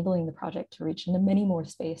actually enabling the project to reach into many more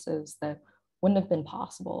spaces that wouldn't have been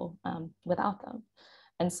possible without them.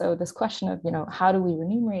 And so this question of, how do we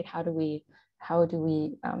remunerate, how do we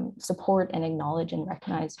support and acknowledge and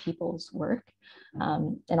recognize people's work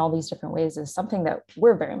in all these different ways is something that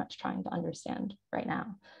we're very much trying to understand right now.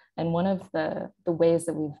 And one of the ways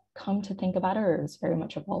that we've come to think about it, or is very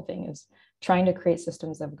much evolving, is trying to create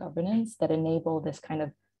systems of governance that enable this kind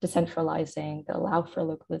of decentralizing, that allow for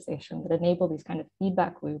localization, that enable these kind of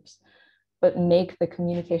feedback loops, but make the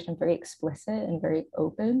communication very explicit and very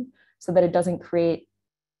open so that it doesn't create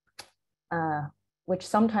which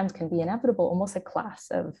sometimes can be inevitable, almost a class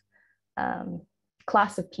of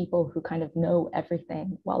people who kind of know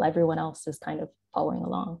everything while everyone else is kind of following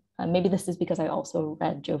along. Maybe this is because I also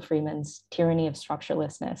read Joe Freeman's Tyranny of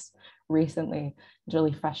Structurelessness recently. It's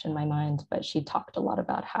really fresh in my mind, but she talked a lot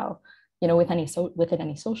about how, within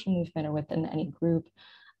any social movement or within any group,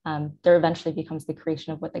 there eventually becomes the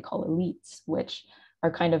creation of what they call elites, which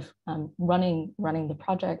are kind of running the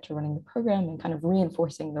project or running the program and kind of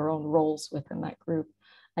reinforcing their own roles within that group,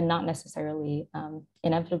 and not necessarily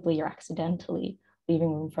inevitably or accidentally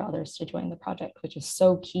leaving room for others to join the project, which is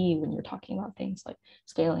so key when you're talking about things like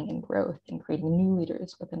scaling and growth and creating new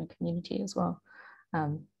leaders within a community as well.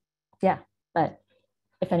 Yeah, but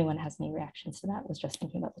if anyone has any reactions to that, I was just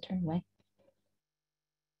thinking about the Turing Way.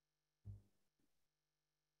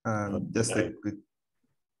 Just a quick.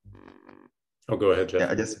 Oh, go ahead, Jeff.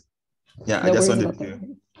 I just wanted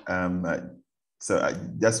to.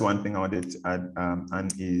 Just one thing I wanted to add,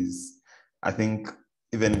 and is, I think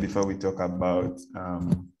even before we talk about,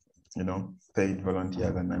 paid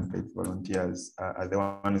volunteers and unpaid volunteers, are the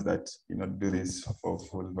ones that do this for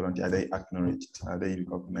full volunteer. Are they acknowledged? Are they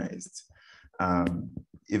recognized?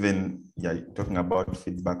 Even talking about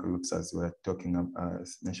feedback loops, as we're talking,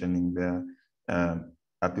 mentioning there.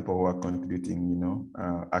 Are people who are contributing,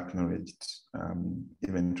 acknowledged,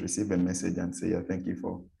 even to receive a message and say, thank you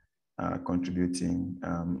for contributing.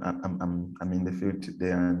 I'm in the field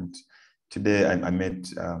today, and today I met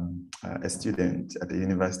a student at the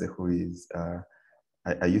university who is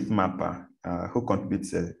a youth mapper who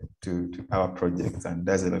contributes to our projects and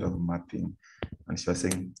does a lot of mapping. And she was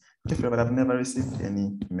saying, but I've never received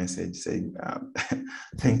any message saying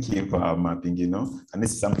thank you for our mapping, and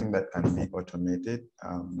this is something that can be automated,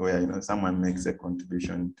 where someone makes a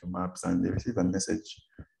contribution to maps and they receive a message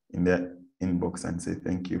in their inbox and say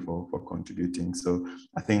thank you for contributing. So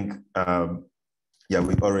I think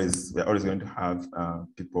we're always going to have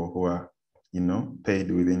people who are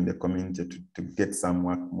paid within the community to get some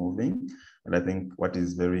work moving, And I think what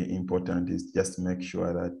is very important is just to make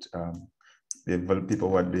sure that the people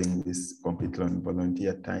who are doing this completely on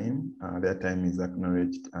volunteer time, their time is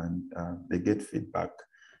acknowledged and they get feedback,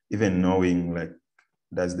 even knowing like,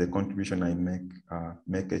 does the contribution I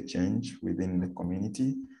make a change within the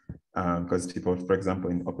community? Because people, for example,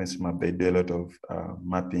 in OpenStreetMap, they do a lot of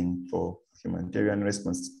mapping for humanitarian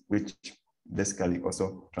response, which basically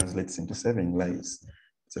also translates into saving lives.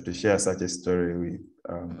 So to share such a story with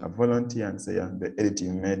a volunteer and say, the edit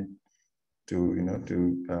you made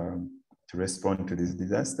to respond to this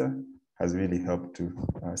disaster has really helped to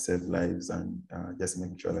save lives, and just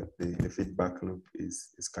making sure that the feedback loop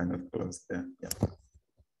is kind of closed there. Yeah.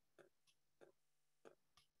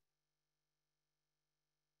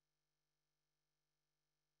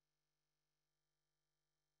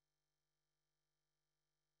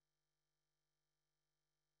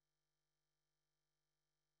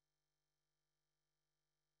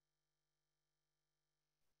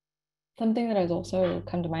 Something that has also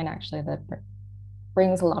come to mind actually that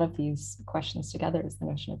brings a lot of these questions together is the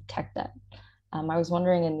notion of tech debt. I was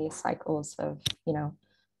wondering, in these cycles of,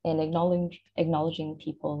 in acknowledging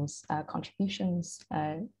people's contributions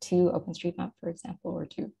to OpenStreetMap, for example, or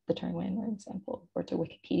to the Turing, for example, or to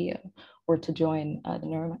Wikipedia, or to join the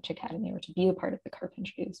Neuromatch Academy, or to be a part of the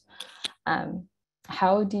Carpentries,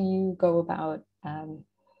 how do you go about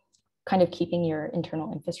kind of keeping your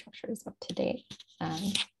internal infrastructures up to date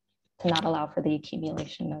to not allow for the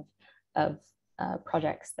accumulation of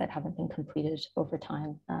projects that haven't been completed over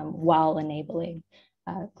time while enabling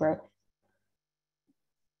growth?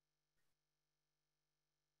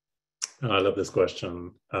 I love this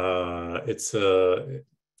question. It's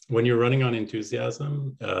when you're running on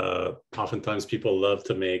enthusiasm, oftentimes people love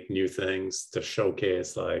to make new things to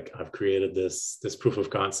showcase, like, I've created this proof of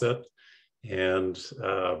concept. And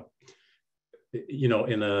in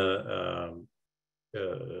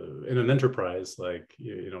an enterprise, like,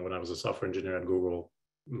 when I was a software engineer at Google,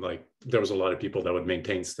 like, there was a lot of people that would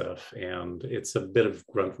maintain stuff, and it's a bit of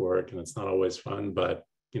grunt work and it's not always fun, but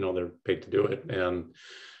they're paid to do it, and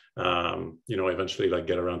eventually like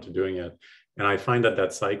get around to doing it. And I find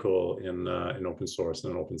that cycle in open source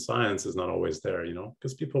and in open science is not always there,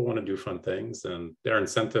 because people want to do fun things, and their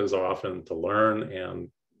incentives are often to learn, and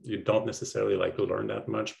you don't necessarily like to learn that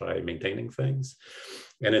much by maintaining things.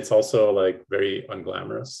 And it's also like very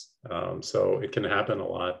unglamorous. So it can happen a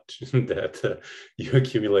lot that you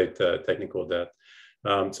accumulate technical debt.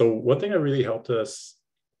 So one thing that really helped us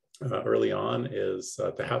early on is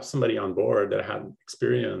to have somebody on board that had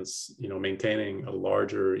experience, maintaining a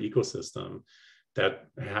larger ecosystem that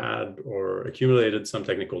had or accumulated some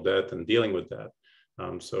technical debt and dealing with that.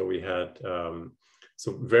 So we had,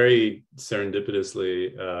 so very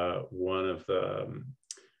serendipitously, one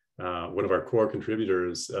of our core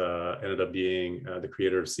contributors ended up being the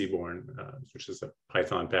creator of Seaborn, which is a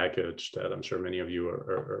Python package that I'm sure many of you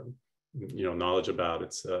are knowledge about.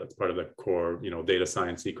 It's part of the core, data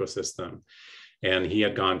science ecosystem. And he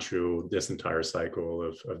had gone through this entire cycle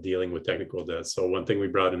of dealing with technical debt. So one thing we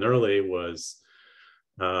brought in early was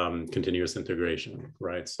continuous integration,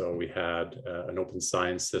 right? So we had an open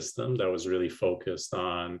science system that was really focused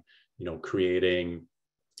on, creating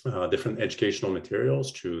different educational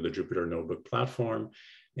materials through the Jupyter Notebook platform.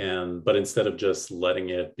 But instead of just letting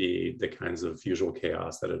it be the kinds of usual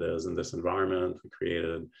chaos that it is in this environment, we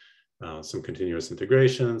created some continuous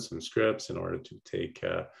integration, some scripts in order to take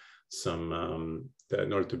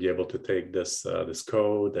in order to be able to take this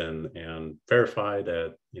code and verify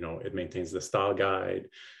that it maintains the style guide,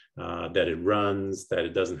 that it runs, that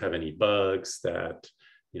it doesn't have any bugs, that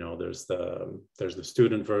there's the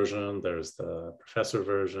student version, there's the professor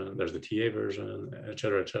version, there's the TA version, et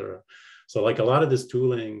cetera, et cetera. So like a lot of this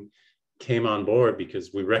tooling came on board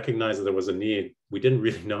because we recognized that there was a need. We didn't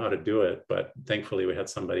really know how to do it, but thankfully we had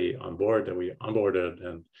somebody on board that we onboarded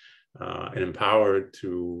and empowered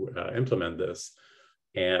to implement this.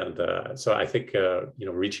 And so I think,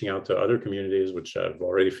 reaching out to other communities which have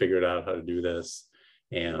already figured out how to do this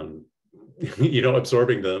and,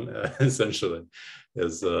 absorbing them essentially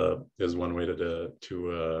is one way to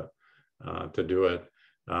do it.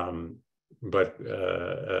 But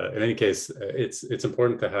in any case, it's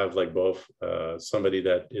important to have like both somebody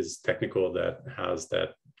that is technical, that has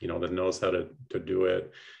that, that knows how to do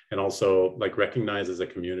it, and also like recognize as a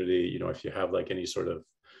community, if you have like any sort of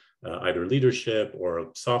either leadership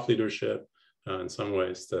or soft leadership in some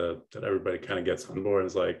ways, that everybody kind of gets on board and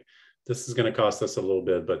is like, this is going to cost us a little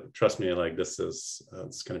bit, but trust me, like this is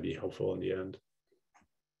it's going to be helpful in the end.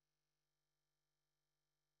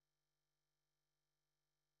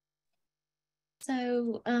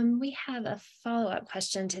 So we have a follow-up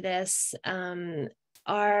question to this.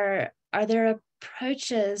 Are there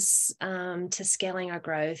approaches to scaling our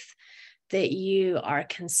growth that you are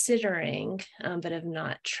considering but have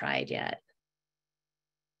not tried yet?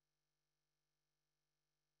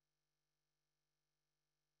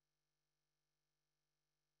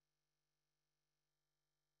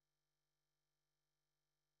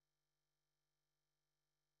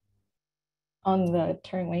 On the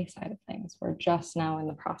Turing side of things, we're just now in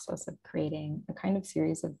the process of creating a kind of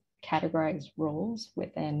series of categorized roles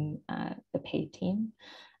within the paid team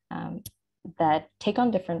that take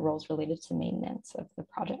on different roles related to maintenance of the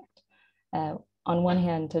project. On one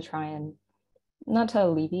hand, to try and not to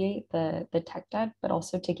alleviate the tech debt, but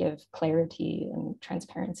also to give clarity and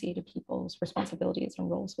transparency to people's responsibilities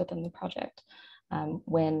and roles within the project.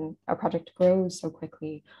 When a project grows so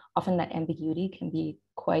quickly, often that ambiguity can be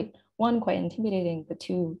quite intimidating, but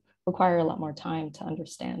two, require a lot more time to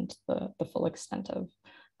understand the full extent of,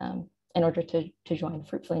 in order to join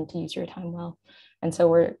fruitfully and to use your time well. And so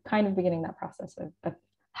we're kind of beginning that process of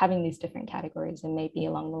having these different categories, and maybe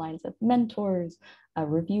along the lines of mentors,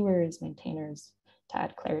 reviewers, maintainers, to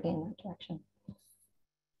add clarity in that direction.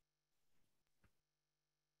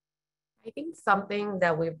 I think something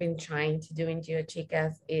that we've been trying to do in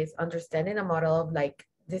GeoChicas is understanding a model of like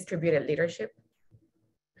distributed leadership.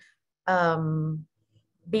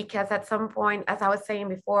 Because at some point, as I was saying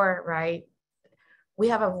before, right, we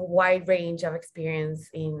have a wide range of experience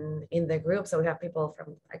in the group. So we have people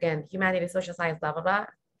from, again, humanities, social science, blah, blah, blah,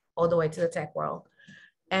 all the way to the tech world.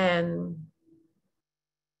 And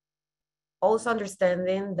also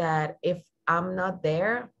understanding that if I'm not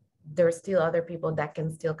there, there's still other people that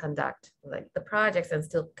can still conduct like the projects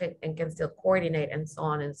and can still coordinate and so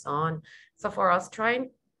on and so on. So for us,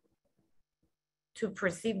 trying to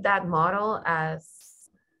perceive that model as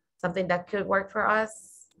something that could work for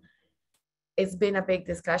us, it's been a big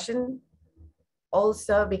discussion.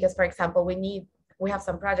 Also, because for example, we have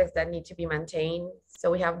some projects that need to be maintained.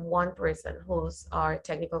 So we have one person who's our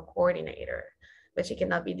technical coordinator, but she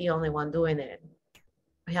cannot be the only one doing it.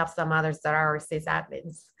 We have some others that are our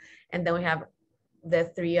sysadmins. And then we have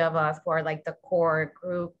the three of us who are like the core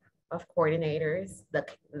group of coordinators, the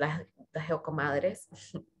Helcomadres,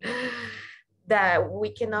 that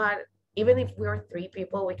we cannot, even if we're three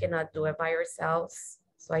people, we cannot do it by ourselves.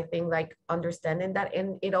 So I think like understanding that,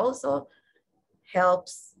 and it also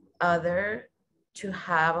helps other to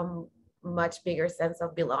have a much bigger sense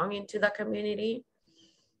of belonging to the community.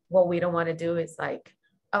 What we don't want to do is like,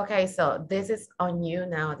 okay, so this is on you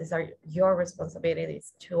now. These are your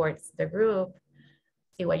responsibilities towards the group.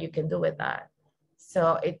 See what you can do with that.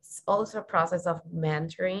 So it's also a process of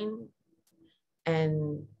mentoring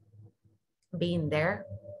and being there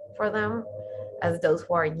for them as those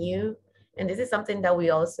who are new. And this is something that we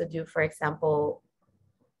also do. For example,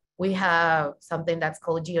 we have something that's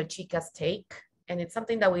called GeoChicas Take, and it's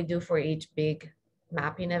something that we do for each big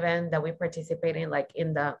mapping event that we participate in, like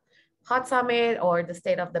in the Hot Summit or the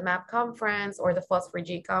State of the Map Conference or the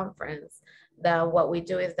FOSS4G Conference. That what we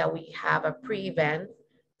do is that we have a pre-event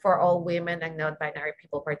for all women and non-binary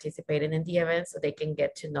people participating in the event so they can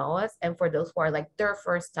get to know us. And for those who are like their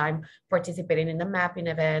first time participating in the mapping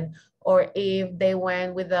event, or if they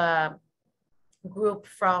went with a group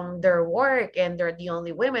from their work and they're the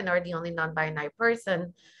only women or the only non-binary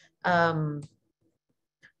person,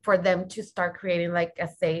 for them to start creating like a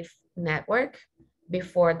safe network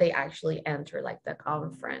before they actually enter like the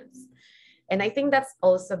conference. And I think that's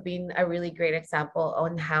also been a really great example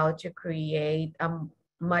on how to create a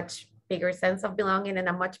much bigger sense of belonging and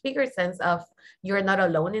a much bigger sense of you're not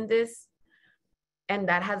alone in this. And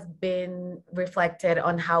that has been reflected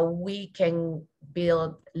on how we can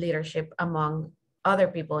build leadership among other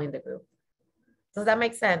people in the group. Does that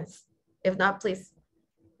make sense? If not, please,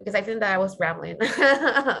 because I think that I was rambling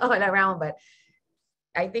all around, but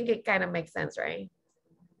I think it kind of makes sense, right?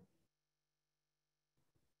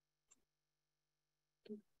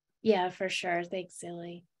 Yeah, for sure. Thanks,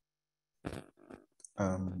 Silly.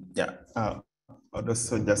 Yeah, I'd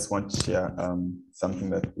also just want to share something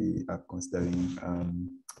that we are considering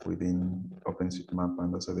within OpenStreetMap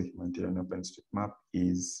and also the humanitarian OpenStreetMap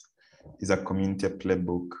is a community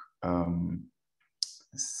playbook.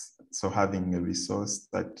 So having a resource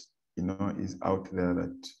that is out there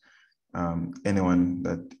that anyone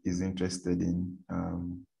that is interested in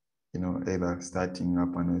either starting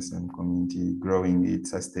up an SM community, growing it,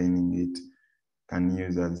 sustaining it, can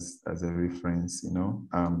use as a reference,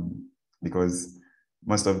 because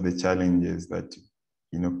most of the challenges that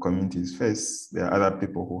communities face, there are other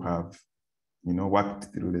people who have worked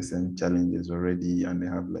through the same challenges already, and they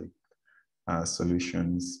have like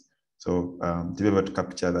solutions. So to be able to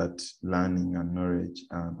capture that learning and knowledge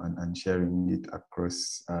and sharing it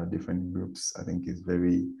across different groups, I think is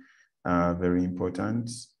very, very important.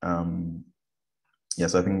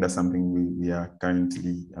 So I think that's something we are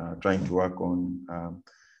currently trying to work on.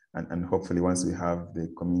 And hopefully once we have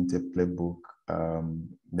the community playbook,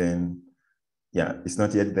 then it's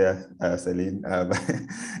not yet there, Celine. But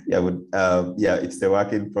it's the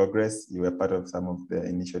work in progress. You were part of some of the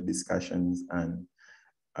initial discussions, and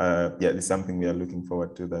it's something we are looking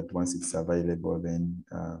forward to, that once it's available, then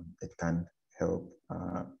it can help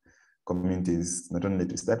communities not only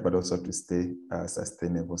to start, but also to stay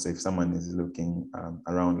sustainable. So if someone is looking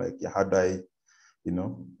around, like, how do I,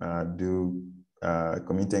 do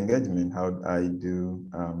community engagement? How do I do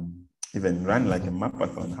even run like a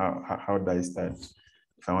mapathon? How do I start?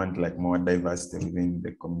 If I want like more diversity within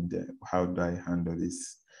the community, how do I handle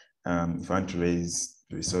this? If I want to raise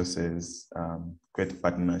resources, create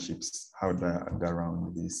partnerships, how do I go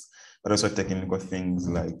around this? But also technical things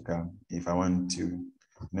like if I want to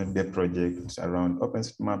do a project around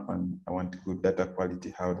OpenStreetMap and I want good data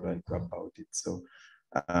quality, how do I go about it? So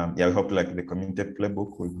we hope like the community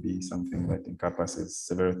playbook will be something that encompasses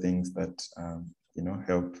several things that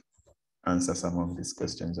help answer some of these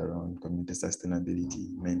questions around community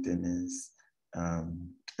sustainability, maintenance,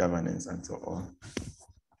 governance, and so on.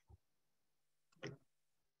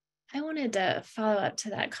 I wanted to follow up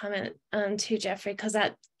to that comment too, Jeffrey, because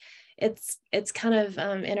it's kind of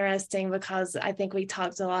interesting, because I think we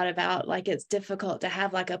talked a lot about, like, it's difficult to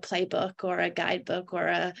have like a playbook or a guidebook or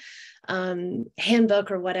a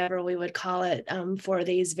handbook or whatever we would call it for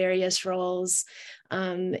these various roles.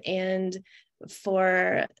 And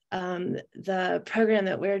for the program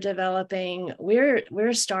that we're developing,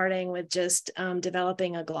 we're starting with just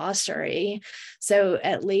developing a glossary. So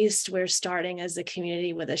at least we're starting as a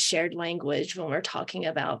community with a shared language when we're talking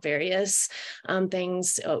about various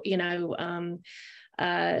things,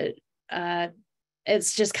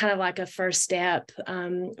 it's just kind of like a first step.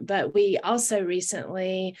 But we also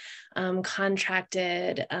recently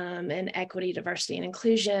contracted an equity, diversity, and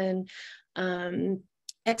inclusion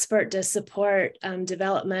expert to support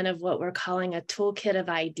development of what we're calling a toolkit of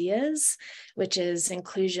ideas, which is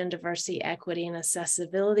inclusion, diversity, equity, and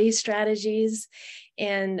accessibility strategies.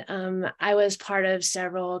 And I was part of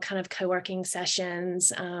several kind of co-working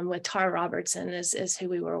sessions with Tara Robertson is who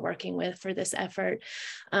we were working with for this effort,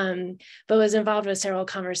 but was involved with several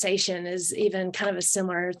conversations, is even kind of a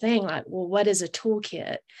similar thing, like, well, what is a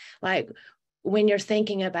toolkit? Like, when you're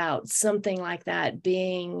thinking about something like that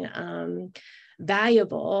being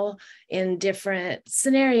valuable in different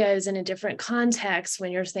scenarios and in different contexts,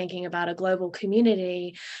 when you're thinking about a global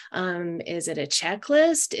community, is it a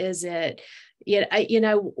checklist? Is it,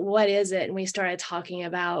 what is it? And we started talking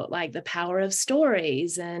about like the power of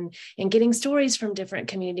stories and getting stories from different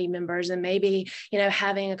community members, and maybe,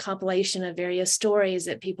 having a compilation of various stories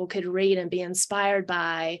that people could read and be inspired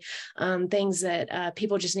by, things that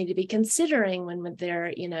people just need to be considering when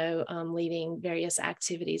they're, leading various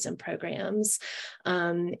activities and programs.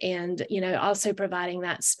 And, also providing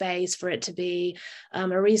that space for it to be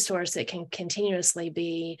a resource that can continuously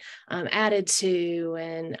be added to,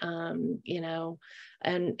 and,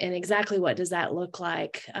 and exactly what does that look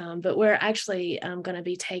like? But we're actually going to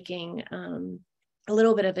be taking a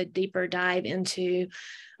little bit of a deeper dive into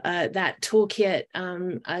that toolkit.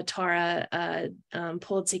 Tara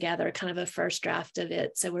pulled together kind of a first draft of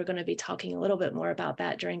it. So we're going to be talking a little bit more about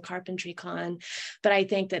that during CarpentryCon. But I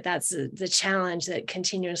think that that's the challenge that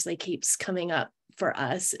continuously keeps coming up for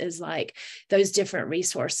us, is like those different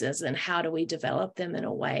resources, and how do we develop them in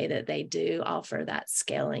a way that they do offer that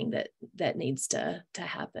scaling that needs to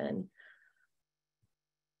happen.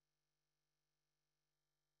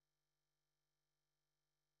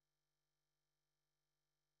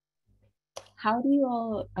 How do you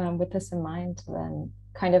all, with this in mind, then,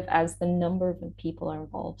 kind of as the number of people are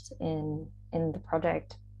involved in the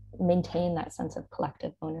project, maintain that sense of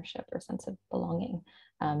collective ownership or sense of belonging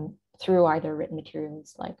through either written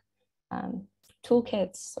materials like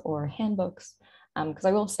toolkits or handbooks? Because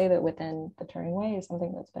I will say that within the Turing Way,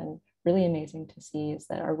 something that's been really amazing to see is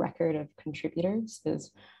that our record of contributors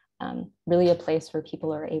is really a place where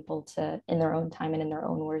people are able to, in their own time and in their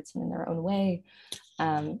own words and in their own way,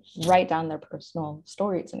 write down their personal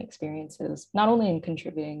stories and experiences, not only in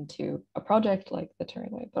contributing to a project like the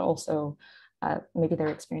Turing Way, but also maybe their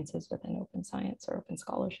experiences within open science or open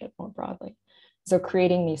scholarship more broadly. So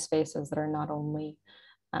creating these spaces that are not only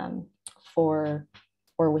for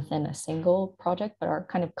or within a single project, but are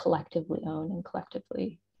kind of collectively owned and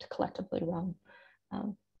collectively run.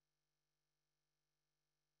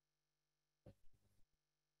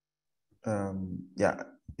 yeah,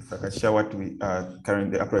 if I can share what we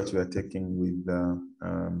currently the approach we are taking with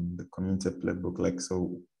the community playbook. Like,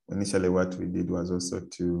 so initially what we did was also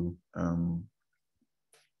to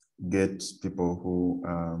get people who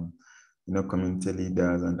community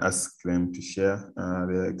leaders and ask them to share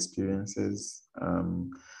their experiences,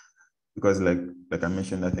 because like I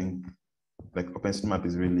mentioned, I think like OpenStreetMap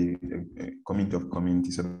is really a community of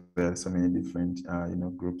communities, so there are so many different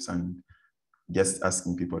groups, and just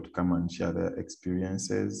asking people to come and share their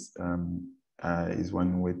experiences is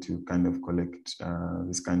one way to kind of collect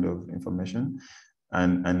this kind of information.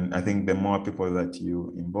 And I think the more people that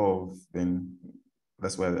you involve, then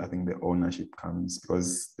that's where I think the ownership comes,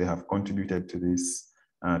 because they have contributed to this,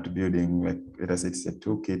 to building, like, let us say it's a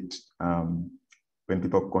toolkit. When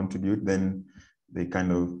people contribute, then they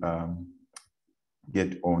kind of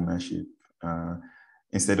get ownership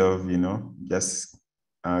instead of, just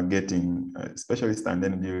getting a specialist and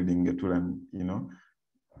then building a tool and,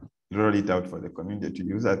 roll it out for the community to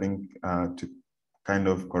use. I think to kind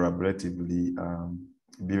of collaboratively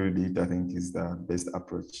build it, I think is the best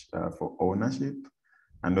approach for ownership,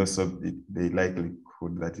 and also the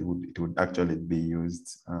likelihood that it would actually be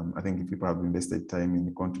used. I think if people have invested time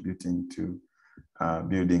in contributing to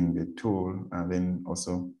building the tool, then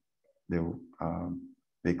also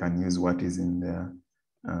they can use what is in there.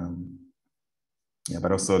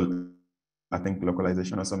 But also I think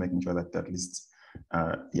localization, also making sure that at least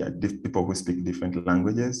people who speak different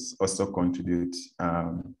languages also contribute,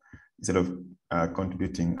 instead of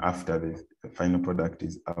contributing after the final product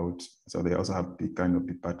is out. So they also have to kind of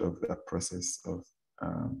be part of the process of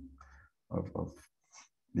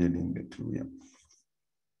building the tool. Yeah.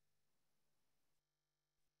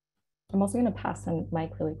 I'm also going to pass the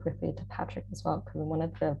mic really quickly to Patrick as well, because in one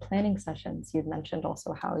of the planning sessions, you'd mentioned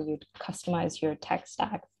also how you'd customize your tech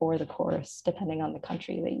stack for the course, depending on the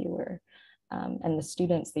country that you were, and the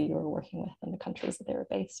students that you were working with and the countries that they were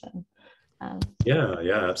based in.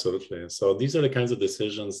 Yeah, absolutely. So these are the kinds of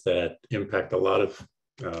decisions that impact a lot of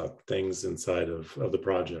things inside of the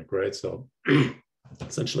project, right? So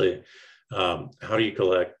essentially, how do you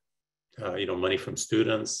collect money from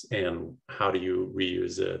students, and how do you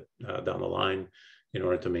reuse it down the line in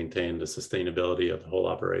order to maintain the sustainability of the whole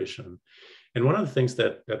operation? And one of the things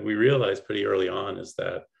that we realized pretty early on is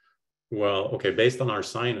that, well, okay, based on our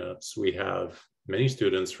signups, we have many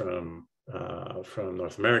students from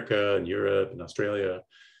North America and Europe and Australia,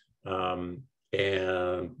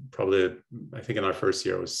 and probably, I think in our first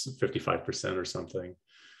year it was 55% or something.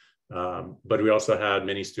 But we also had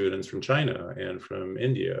many students from China and from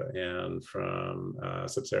India and from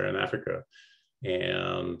Sub-Saharan Africa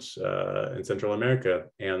and in Central America.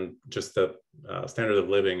 And just the standard of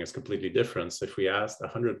living is completely different. So if we asked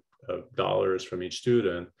 $100 from each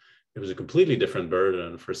student, it was a completely different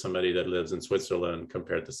burden for somebody that lives in Switzerland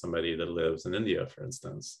compared to somebody that lives in India, for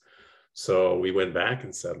instance. So we went back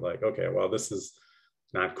and said, like, okay, well, this is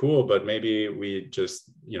not cool, but maybe we just,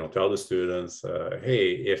 tell the students,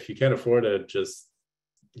 hey, if you can't afford it, just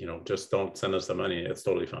don't send us the money. It's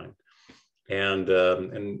totally fine. And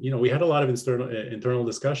we had a lot of internal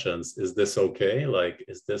discussions. Is this okay? Like,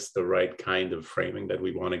 is this the right kind of framing that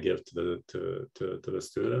we want to give to the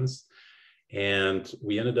students? And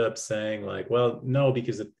we ended up saying, like, well, no,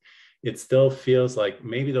 because it still feels like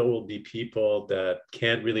maybe there will be people that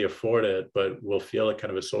can't really afford it, but will feel a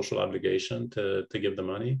kind of a social obligation to give the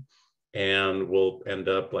money, and will end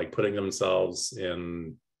up like putting themselves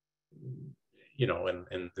in,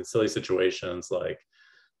 in silly situations, like,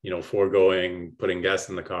 foregoing putting gas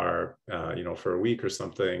in the car, for a week or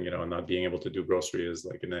something, and not being able to do groceries,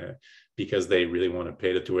 like because they really want to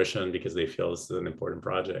pay the tuition because they feel this is an important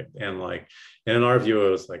project. And in our view, it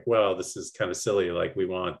was like, well, this is kind of silly. Like, we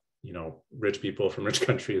want, rich people from rich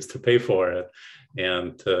countries to pay for it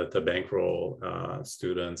and to bankroll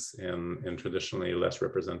students in traditionally less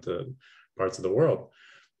represented parts of the world.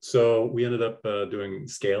 So we ended up doing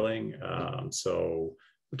scaling.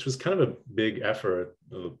 Which was kind of a big effort.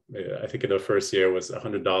 I think in the first year was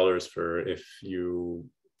 $100 for if you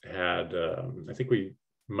had, I think we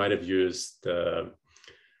might have used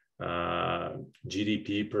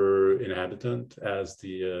GDP per inhabitant as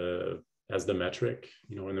the metric,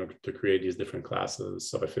 in order to create these different classes.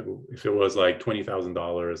 So if it was like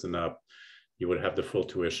 $20,000 and up, you would have the full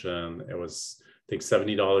tuition. It was, I think,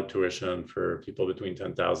 $70 tuition for people between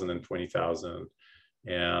 10,000 and 20,000.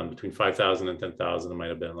 And between 5,000 and 10,000, it might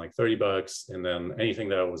have been like $30. And then anything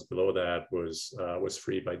that was below that was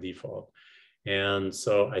free by default. And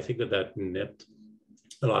so I think that nipped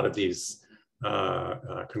a lot of these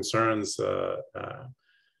concerns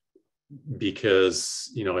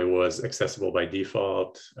because, you know, it was accessible by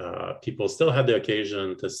default. People still had the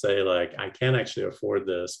occasion to say, like, I can't actually afford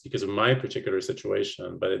this because of my particular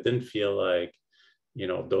situation, but it didn't feel like, you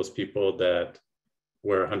know, those people that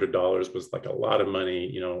where $100 was like a lot of money,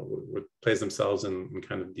 you know, would place themselves in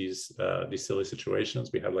kind of these silly situations.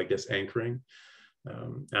 We have like this anchoring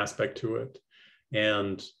aspect to it.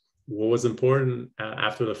 And what was important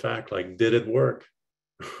after the fact, like, did it work?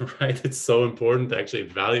 Right? It's so important to actually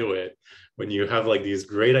evaluate when you have like these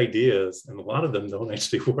great ideas, and a lot of them don't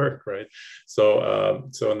actually work, right? So,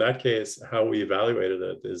 so in that case, how we evaluated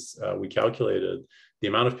it is we calculated the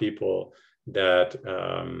amount of people that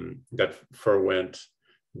that forwent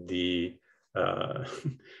the that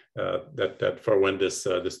forwent this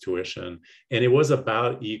this tuition, and it was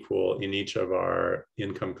about equal in each of our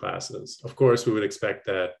income classes. Of course, we would expect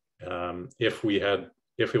that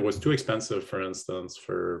if it was too expensive, for instance,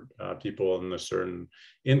 for people in a certain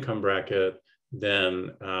income bracket,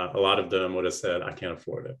 then a lot of them would have said, I can't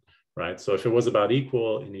afford it, right? So if it was about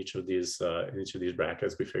equal in each of these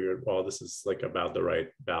brackets, we figured, well, this is like about the right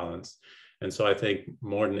balance. And so I think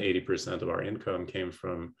more than 80% of our income came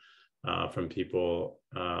from people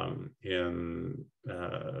in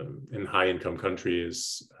high income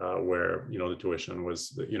countries where, you know, the tuition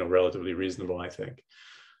was, you know, relatively reasonable, I think.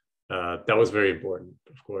 That was very important,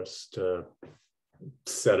 of course, to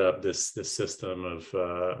set up this system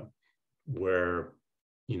of where,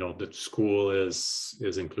 you know, the school is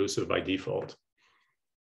inclusive by default.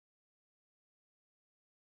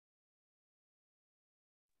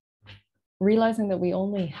 Realizing that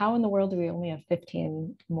how in the world do we only have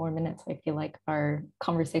 15 more minutes? I feel like our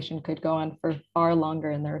conversation could go on for far longer,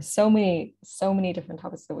 and there are so many different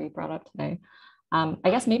topics that we brought up today. I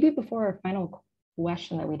guess maybe before our final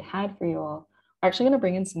question that we'd had for you all, we're actually going to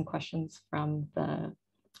bring in some questions from the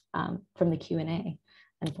Q&A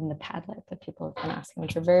and from the Padlet that people have been asking,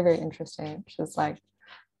 which are very, very interesting, which is like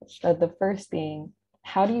the first being,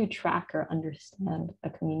 how do you track or understand a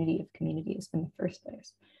community of communities in the first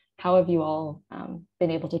place? How have you all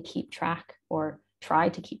been able to keep track or try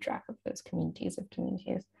to keep track of those communities of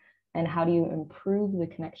communities? And how do you improve the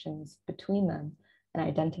connections between them and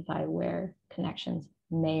identify where connections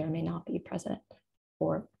may or may not be present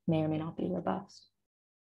or may or may not be robust?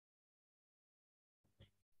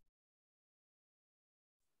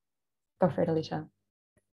 Go for it, Alicia.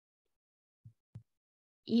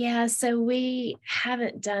 Yeah, so we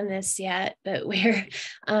haven't done this yet, but we're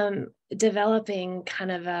developing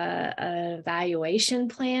kind of a evaluation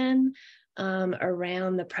plan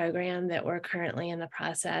around the program that we're currently in the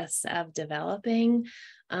process of developing.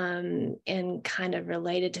 And kind of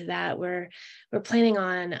related to that, we're planning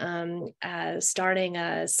on starting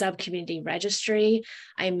a sub-community registry.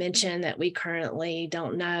 I mentioned that we currently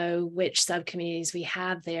don't know which sub-communities we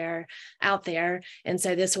have out there. And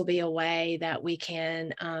so this will be a way that we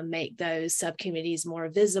can make those sub-communities more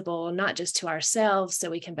visible, not just to ourselves so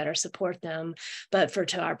we can better support them, but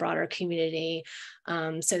to our broader community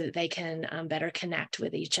so that they can better connect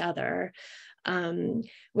with each other.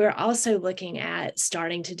 We're also looking at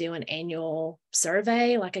starting to do an annual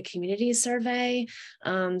survey, like a community survey,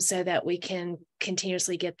 so that we can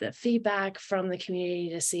continuously get the feedback from the community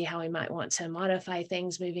to see how we might want to modify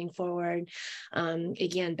things moving forward.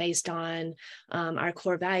 Again, based on our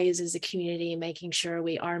core values as a community, making sure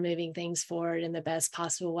we are moving things forward in the best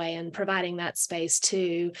possible way and providing that space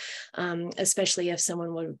too, especially if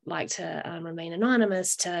someone would like to remain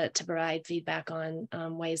anonymous, to provide feedback on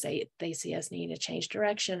ways they see us needing to change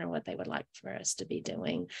direction or what they would like for us to be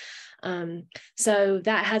doing. So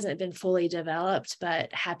that hasn't been fully developed,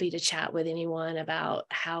 but happy to chat with anyone about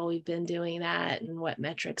how we've been doing that and what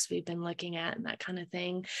metrics we've been looking at and that kind of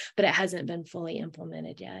thing, but it hasn't been fully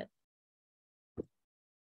implemented yet.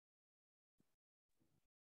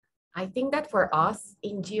 I think that for us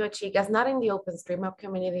in GeoChicas, not in the OpenStreetMap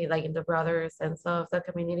community, like in the broader sense of the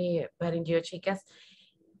community, but in GeoChicas,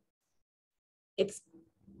 it's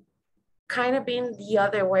kind of been the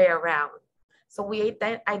other way around. So we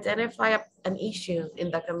identify an issue in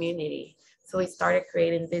the community. So we started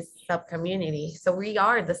creating this sub-community. So we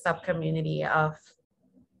are the sub-community of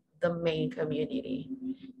the main community.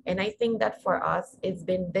 And I think that for us, it's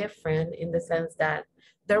been different in the sense that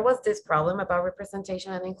there was this problem about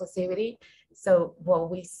representation and inclusivity. So what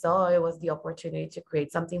we saw, it was the opportunity to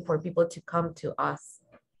create something for people to come to us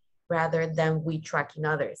rather than we tracking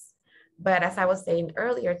others. But as I was saying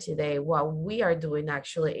earlier today, what we are doing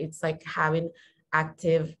actually, it's like having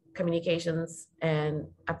active communications and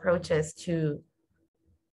approaches to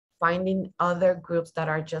finding other groups that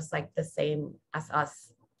are just like the same as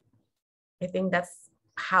us. I think that's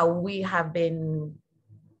how we have been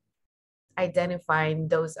identifying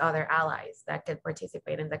those other allies that could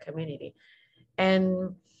participate in the community.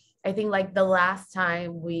 And I think like the last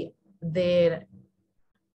time we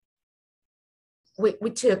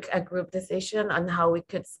took a group decision on how we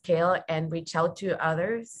could scale and reach out to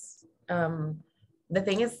others. The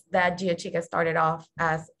thing is that GeoChica started off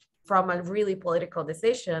as from a really political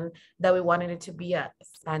decision that we wanted it to be a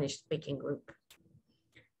Spanish-speaking group.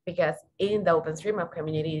 Because in the OpenStreetMap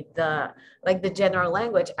community, the general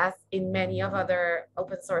language, as in many of other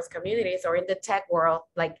open source communities or in the tech world,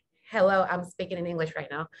 like, hello, I'm speaking in English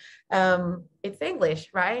right now. It's English,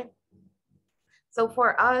 right? So for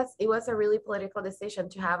us, it was a really political decision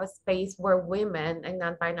to have a space where women and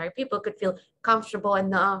non-binary people could feel comfortable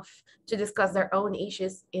enough to discuss their own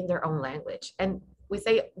issues in their own language. And we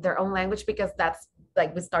say their own language because that's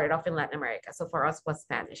like, we started off in Latin America. So for us was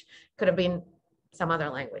Spanish. Could have been some other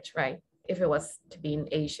language, right? If it was to be in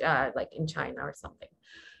Asia, like in China or something.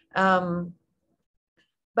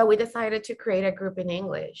 But we decided to create a group in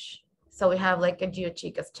English. So we have like a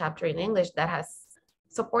GeoChicas chapter in English that has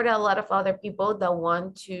supported a lot of other people that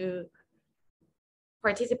want to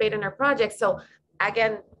participate in our project. So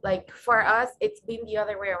again, like for us, it's been the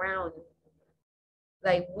other way around.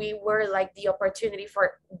 Like we were like the opportunity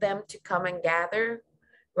for them to come and gather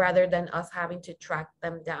rather than us having to track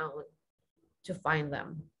them down to find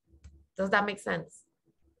them. Does that make sense?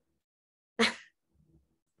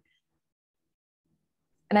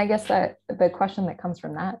 And I guess that the question that comes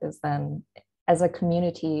from that is then, as a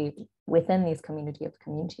community within these community of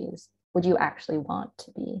communities, would you actually want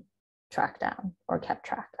to be tracked down or kept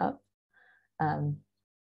track of?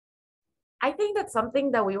 I think that's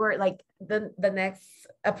something that we were like the next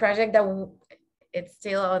project that it's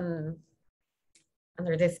still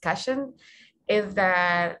under discussion is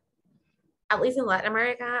that at least in Latin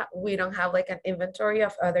America, we don't have like an inventory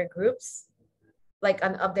of other groups, like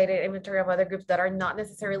an updated inventory of other groups that are not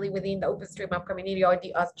necessarily within the OpenStreetMap community or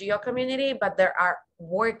the UsGeo community, but they are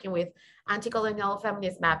working with anti-colonial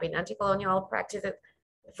feminist mapping, anti-colonial practices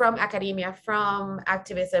from academia, from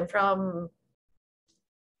activism, from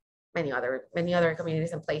many other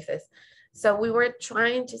communities and places. So we were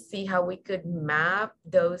trying to see how we could map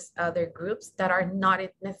those other groups that are not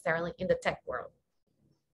necessarily in the tech world,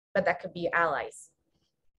 but that could be allies.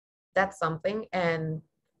 That's something. And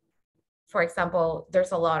for example,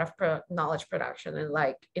 there's a lot of knowledge production and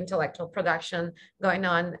like intellectual production going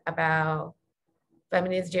on about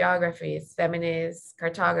feminist geographies, feminist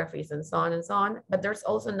cartographies, and so on and so on. But there's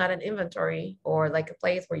also not an inventory or like a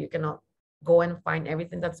place where you can go and find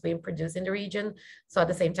everything that's being produced in the region. So at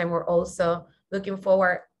the same time, we're also looking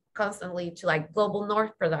forward constantly to like global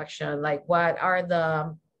North production, like what are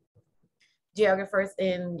the geographers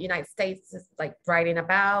in the United States like writing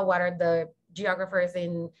about, what are the geographers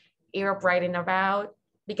in Europe writing about,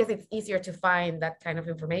 because it's easier to find that kind of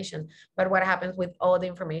information. But what happens with all the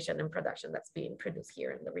information and production that's being produced here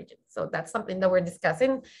in the region? So that's something that we're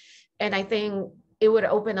discussing. And I think it would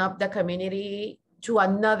open up the community to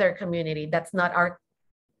another community that's not our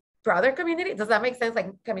brother community. Does that make sense?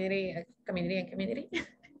 Like community and community.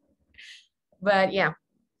 But yeah,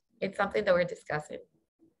 it's something that we're discussing.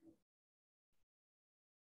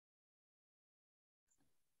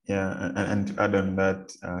 Yeah, and to add on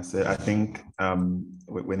that, so I think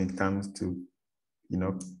when it comes to,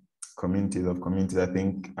 communities, I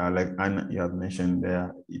think like Anna, you have mentioned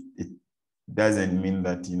there, it doesn't mean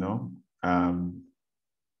that,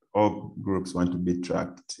 all groups want to be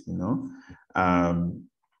tracked,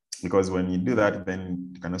 because when you do that,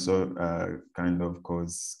 then it can also kind of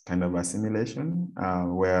cause kind of assimilation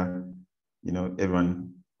where,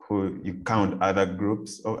 everyone who you count other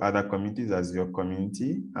groups or other communities as your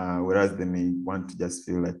community, whereas they may want to just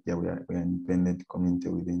feel like, yeah, we're an independent community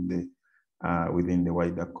within the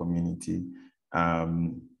wider community.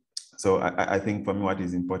 So I think for me, what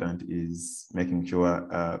is important is making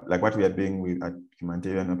sure, like what we are doing with at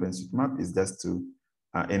Humanitarian OpenStreetMap is just to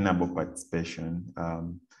enable participation.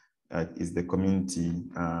 Is the community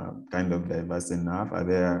kind of diverse enough? Are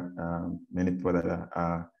there many people that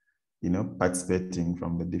are participating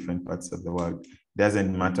from the different parts of the world?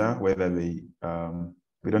 Doesn't matter whether they,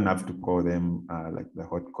 we don't have to call them like the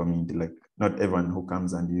hot community, like not everyone who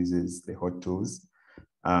comes and uses the hot tools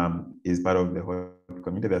is part of the hot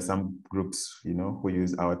community. There are some groups, who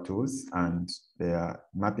use our tools and they are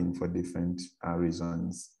mapping for different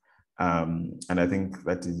reasons. And I think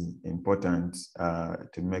that is important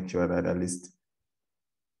to make sure that at least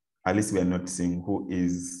we are not seeing who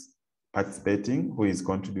is participating, who is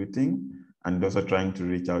contributing, and also trying to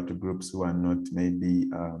reach out to groups who are not maybe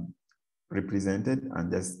represented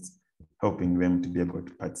and just helping them to be able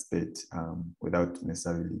to participate without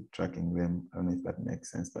necessarily tracking them. I don't know if that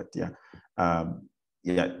makes sense, but yeah,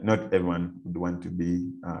 not everyone would want to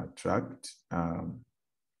be tracked.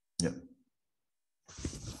 Yeah.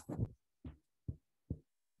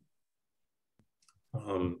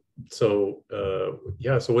 So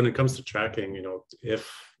when it comes to tracking,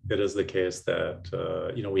 if it is the case that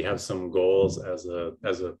we have some goals as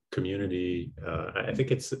a community, I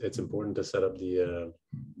think it's important to set up the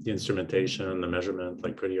instrumentation, the measurement,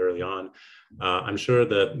 like pretty early on. I'm sure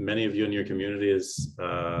that many of you in your communities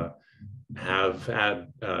have had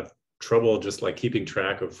trouble just like keeping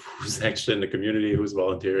track of who's actually in the community, who's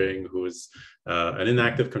volunteering, who's an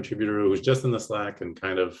inactive contributor, who's just in the Slack and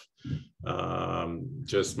kind of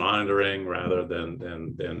just monitoring rather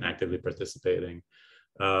than actively participating.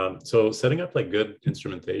 So setting up like good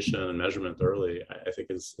instrumentation and measurement early, I think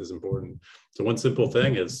is important. So one simple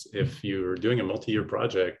thing is if you're doing a multi-year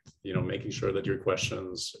project, making sure that your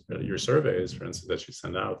questions, your surveys, for instance, that you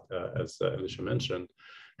send out, as Alicia mentioned,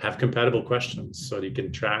 have compatible questions so that you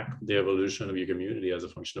can track the evolution of your community as a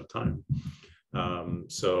function of time.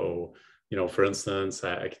 So, for instance,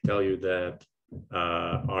 I can tell you that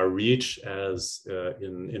our reach as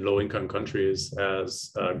in low-income countries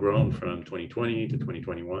has grown from 2020 to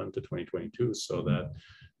 2021 to 2022, so that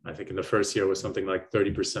I think in the first year was something like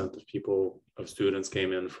 30% of students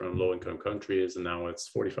came in from low-income countries, and now it's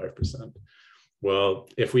 45%. Well,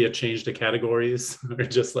 if we had changed the categories or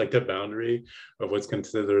just like the boundary of what's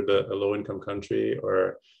considered a low-income country,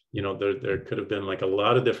 or, there could have been like a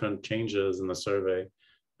lot of different changes in the survey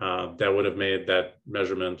that would have made that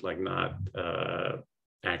measurement like not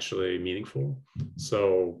actually meaningful.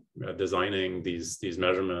 So designing these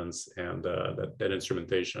measurements and that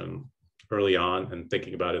instrumentation early on and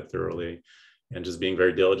thinking about it thoroughly and just being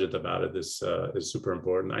very diligent about it is super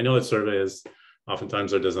important. I know that surveys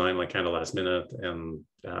oftentimes are designed like kind of last minute, and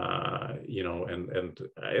and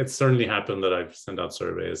it's certainly happened that I've sent out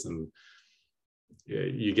surveys and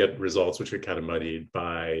you get results which are kind of muddied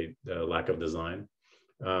by the lack of design.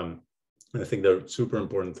 I think the super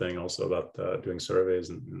important thing also about doing surveys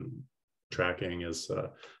and tracking is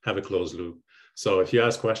have a closed loop. So if you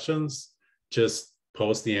ask questions, just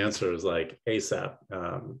post the answers like ASAP.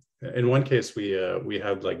 In one case, we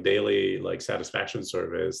had like daily like satisfaction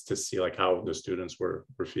surveys to see like how the students were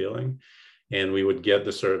feeling, and we would get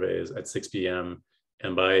the surveys at 6 p.m.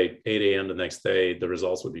 and by 8 a.m. the next day the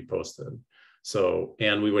results would be posted. So,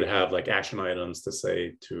 and we would have like action items to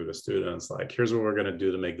say to the students, like, here's what we're going to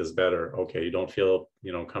do to make this better. Okay, you don't feel,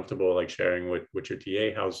 comfortable like sharing with your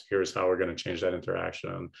TA, here's how we're going to change that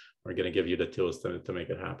interaction. We're going to give you the tools to make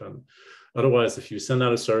it happen. Otherwise, if you send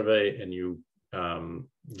out a survey and you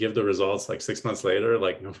give the results like 6 months later,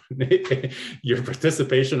 like your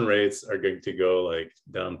participation rates are going to go like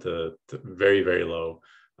down to very, very low.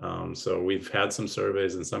 So we've had some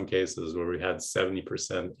surveys in some cases where we had 70%,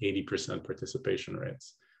 80% participation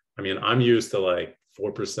rates. I mean, I'm used to like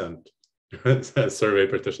 4% survey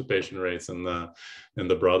participation rates in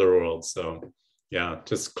the broader world. So yeah,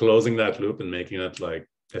 just closing that loop and making it like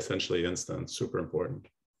essentially instant, super important.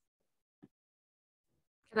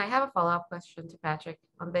 Can I have a follow-up question to Patrick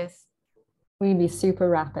on this? We'd be super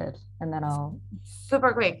rapid and then I'll...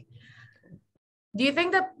 Super quick. Do you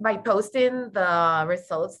think that by posting the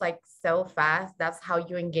results like so fast, that's how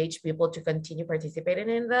you engage people to continue participating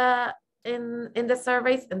in the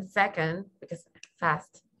surveys? And second, because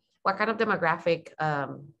fast, what kind of demographic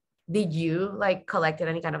did you like collected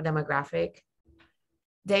any kind of demographic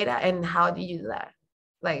data, and how do you do that?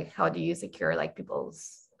 Like, how do you secure like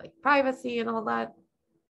people's like privacy and all that?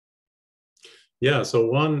 Yeah, so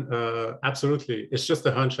one, absolutely. It's just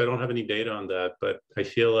a hunch. I don't have any data on that, but I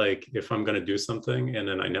feel like if I'm going to do something and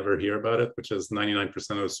then I never hear about it, which is 99%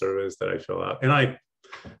 of the surveys that I fill out, and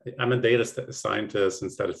I'm a data scientist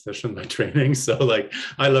and statistician by training, so like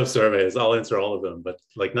I love surveys. I'll answer all of them, but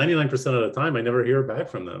like 99% of the time, I never hear back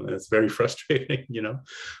from them, and it's very frustrating.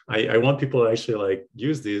 I want people to actually like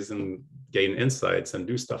use these and gain insights and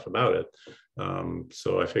do stuff about it.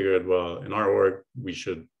 So I figured, well, in our org, we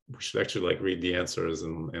should actually like read the answers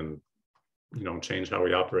and change how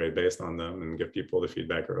we operate based on them and give people the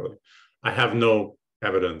feedback early. I have no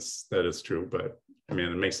evidence that it's true, but I mean,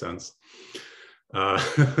 it makes sense.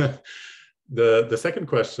 The second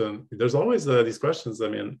question, there's always these questions. I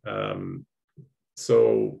mean,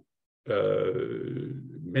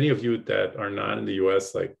 many of you that are not in the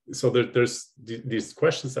US, like, so there's these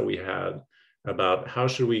questions that we had about how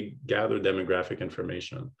should we gather demographic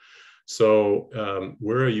information. So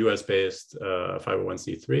we're a US-based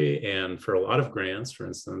 501c3, and for a lot of grants, for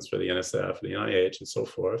instance, for the NSF, the NIH, and so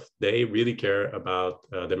forth, they really care about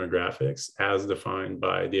demographics as defined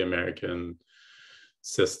by the American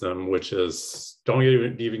system, which is, don't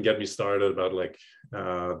even get me started about like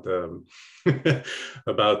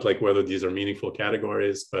about like whether these are meaningful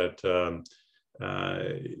categories, but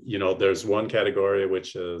you know, there's one category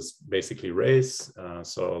which is basically race,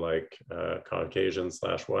 so like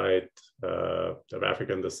Caucasian/white, of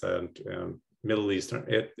African descent, and Middle Eastern.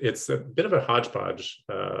 It's a bit of a hodgepodge.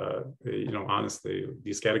 You know, honestly,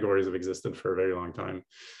 these categories have existed for a very long time,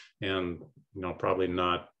 and you know, probably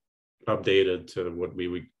not updated to what we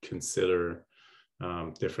would consider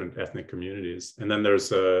different ethnic communities. And then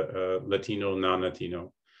there's a Latino,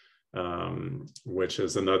 non-Latino, which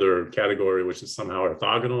is another category which is somehow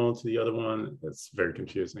orthogonal to the other one. It's very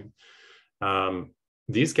confusing.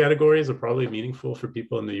 These categories are probably meaningful for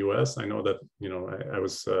people in the US. I know that, you know, I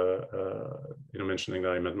was, you know, mentioning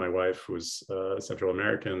that I met my wife, who's Central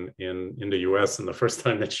American in the US, and the first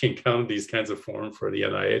time that she encountered these kinds of forms for the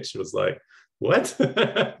NIH, she was like, what?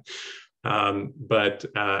 But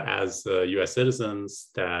as US citizens,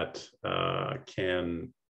 that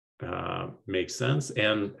can make sense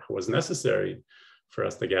and was necessary for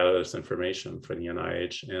us to gather this information for the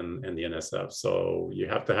NIH and the NSF. So you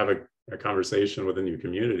have to have a conversation within your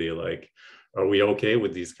community, like, are we okay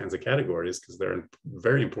with these kinds of categories? Because they're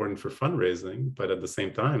very important for fundraising, but at the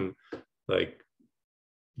same time, like,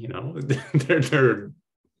 you know, they're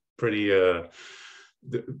pretty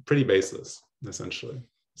baseless, essentially.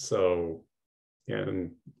 So, yeah,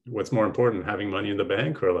 and what's more important, having money in the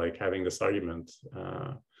bank or like having this argument?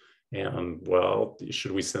 And well,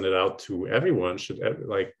 should we send it out to everyone? Should,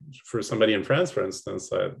 like, for somebody in France, for instance,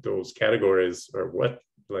 those categories are what,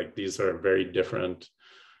 like, these are very different.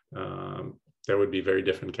 There would be very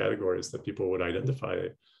different categories that people would identify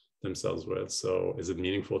themselves with. So is it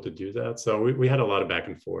meaningful to do that? So we had a lot of back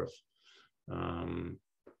and forth,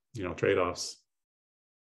 you know, trade-offs.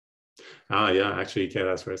 Yeah, actually, you can't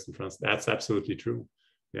ask race in France. That's absolutely true.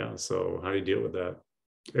 Yeah, so how do you deal with that?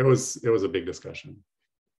 It was a big discussion.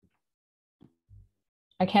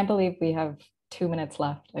 I can't believe we have 2 minutes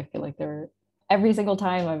left. I feel like every single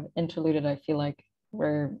time I've interluded, I feel like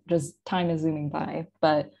time is zooming by.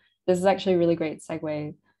 But this is actually a really great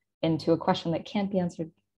segue into a question that can't be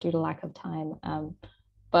answered due to lack of time.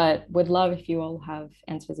 But would love if you all have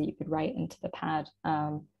answers that you could write into the pad.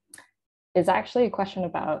 Is actually a question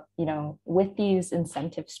about, you know, with these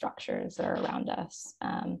incentive structures that are around us,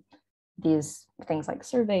 these things like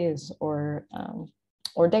surveys or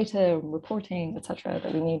data reporting, et cetera,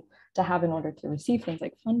 that we need to have in order to receive things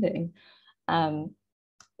like funding.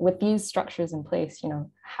 With these structures in place, you know,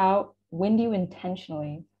 when do you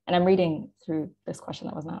intentionally, and I'm reading through this question,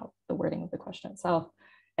 that was not the wording of the question itself.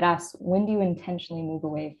 It asks, when do you intentionally move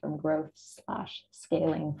away from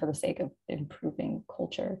growth/scaling for the sake of improving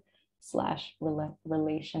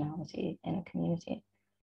culture/relationality in a community?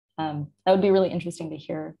 That would be really interesting to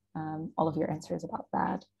hear all of your answers about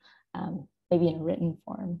that, maybe in a written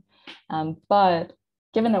form. But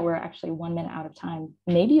given that we're actually 1 minute out of time,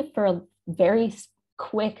 maybe for a very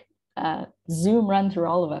quick Zoom run through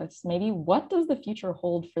all of us, maybe what does the future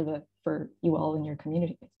hold for you all in your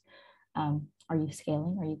communities? Are you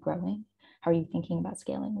scaling? Are you growing? How are you thinking about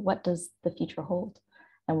scaling? What does the future hold?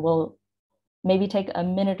 And we'll maybe take a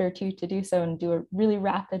minute or two to do so and do a really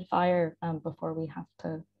rapid fire before we have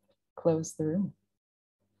to close the room.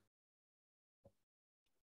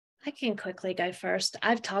 I can quickly go first.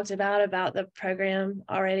 I've talked about the program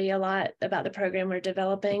already a lot, about the program we're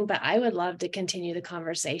developing, but I would love to continue the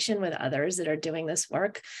conversation with others that are doing this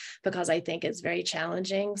work because I think it's very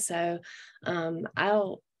challenging. So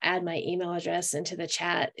I'll add my email address into the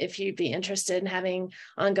chat. If you'd be interested in having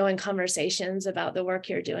ongoing conversations about the work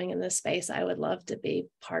you're doing in this space, I would love to be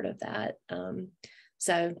part of that.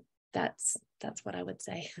 So that's what I would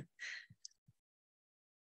say.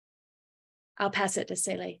 I'll pass it to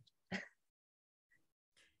Celie.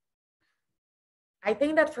 I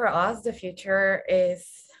think that for us, the future is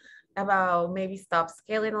about maybe stop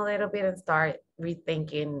scaling a little bit and start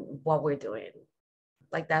rethinking what we're doing.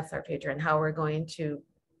 Like, that's our future and how we're going to.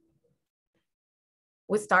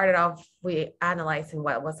 We started off with analyzing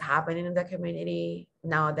what was happening in the community.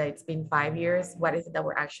 Now that it's been 5 years, what is it that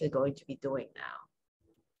we're actually going to be doing now?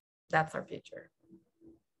 That's our future.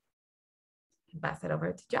 I'll pass it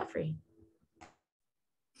over to Geoffrey.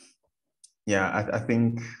 Yeah, I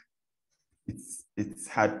think it's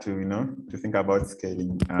hard to, to think about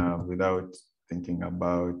scaling without thinking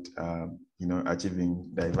about, achieving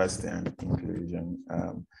diversity and inclusion.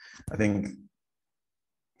 I think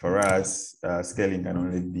for us, scaling can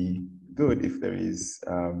only be good if there is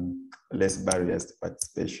less barriers to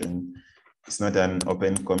participation. It's not an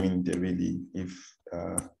open community really if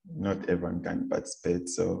not everyone can participate.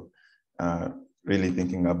 So really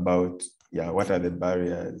thinking about, what are the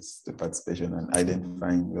barriers to participation and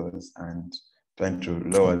identifying those and trying to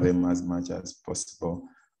lower them as much as possible.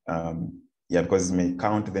 Because it may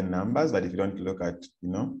count the numbers, but if you don't look at,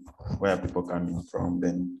 where people coming from,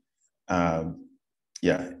 then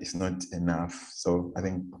it's not enough. So I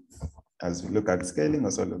think as we look at scaling,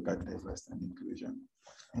 also look at diversity and inclusion.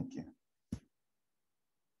 Thank you.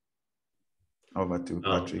 Over to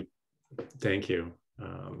Patrick. Thank you.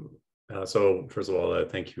 So first of all,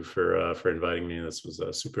 thank you for inviting me. This was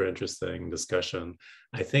a super interesting discussion.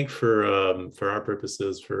 I think for our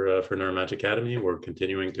purposes, for Neuromatch Academy, we're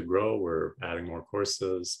continuing to grow. We're adding more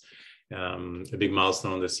courses. A big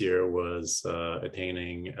milestone this year was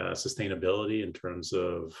attaining sustainability in terms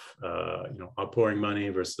of outpouring money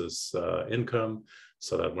versus income,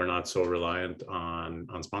 so that we're not so reliant on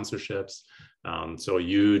sponsorships. So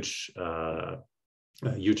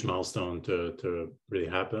a huge milestone to really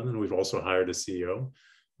happen. And we've also hired a CEO.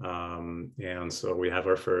 And so we have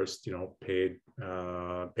our first, paid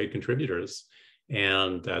contributors,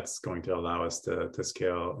 and that's going to allow us to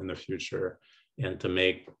scale in the future and to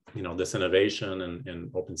make, this innovation in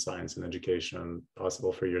open science and education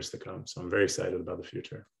possible for years to come. So I'm very excited about the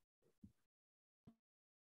future.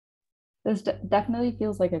 This definitely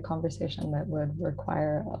feels like a conversation that would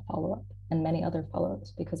require a follow-up and many other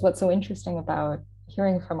follow-ups, because what's so interesting about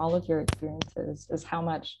hearing from all of your experiences is how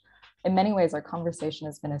much, in many ways, our conversation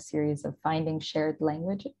has been a series of finding shared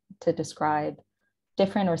language to describe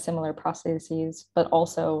different or similar processes, but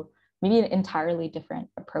also maybe entirely different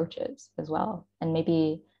approaches as well. And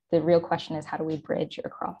maybe the real question is, how do we bridge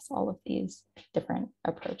across all of these different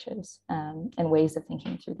approaches and ways of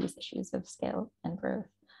thinking through these issues of scale and growth?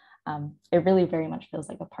 It really very much feels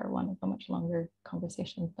like a part one of a much longer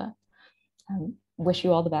conversation, but wish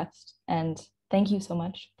you all the best. And thank you so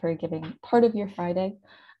much for giving part of your Friday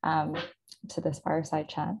to this Fireside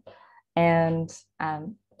Chat. And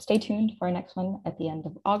stay tuned for our next one at the end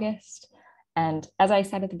of August. And as I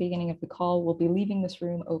said at the beginning of the call, we'll be leaving this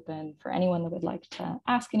room open for anyone that would like to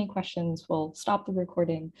ask any questions. We'll stop the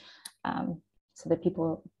recording so that people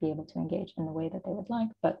will be able to engage in the way that they would like.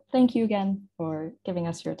 But thank you again for giving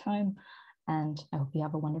us your time. And I hope you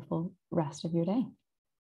have a wonderful rest of your day.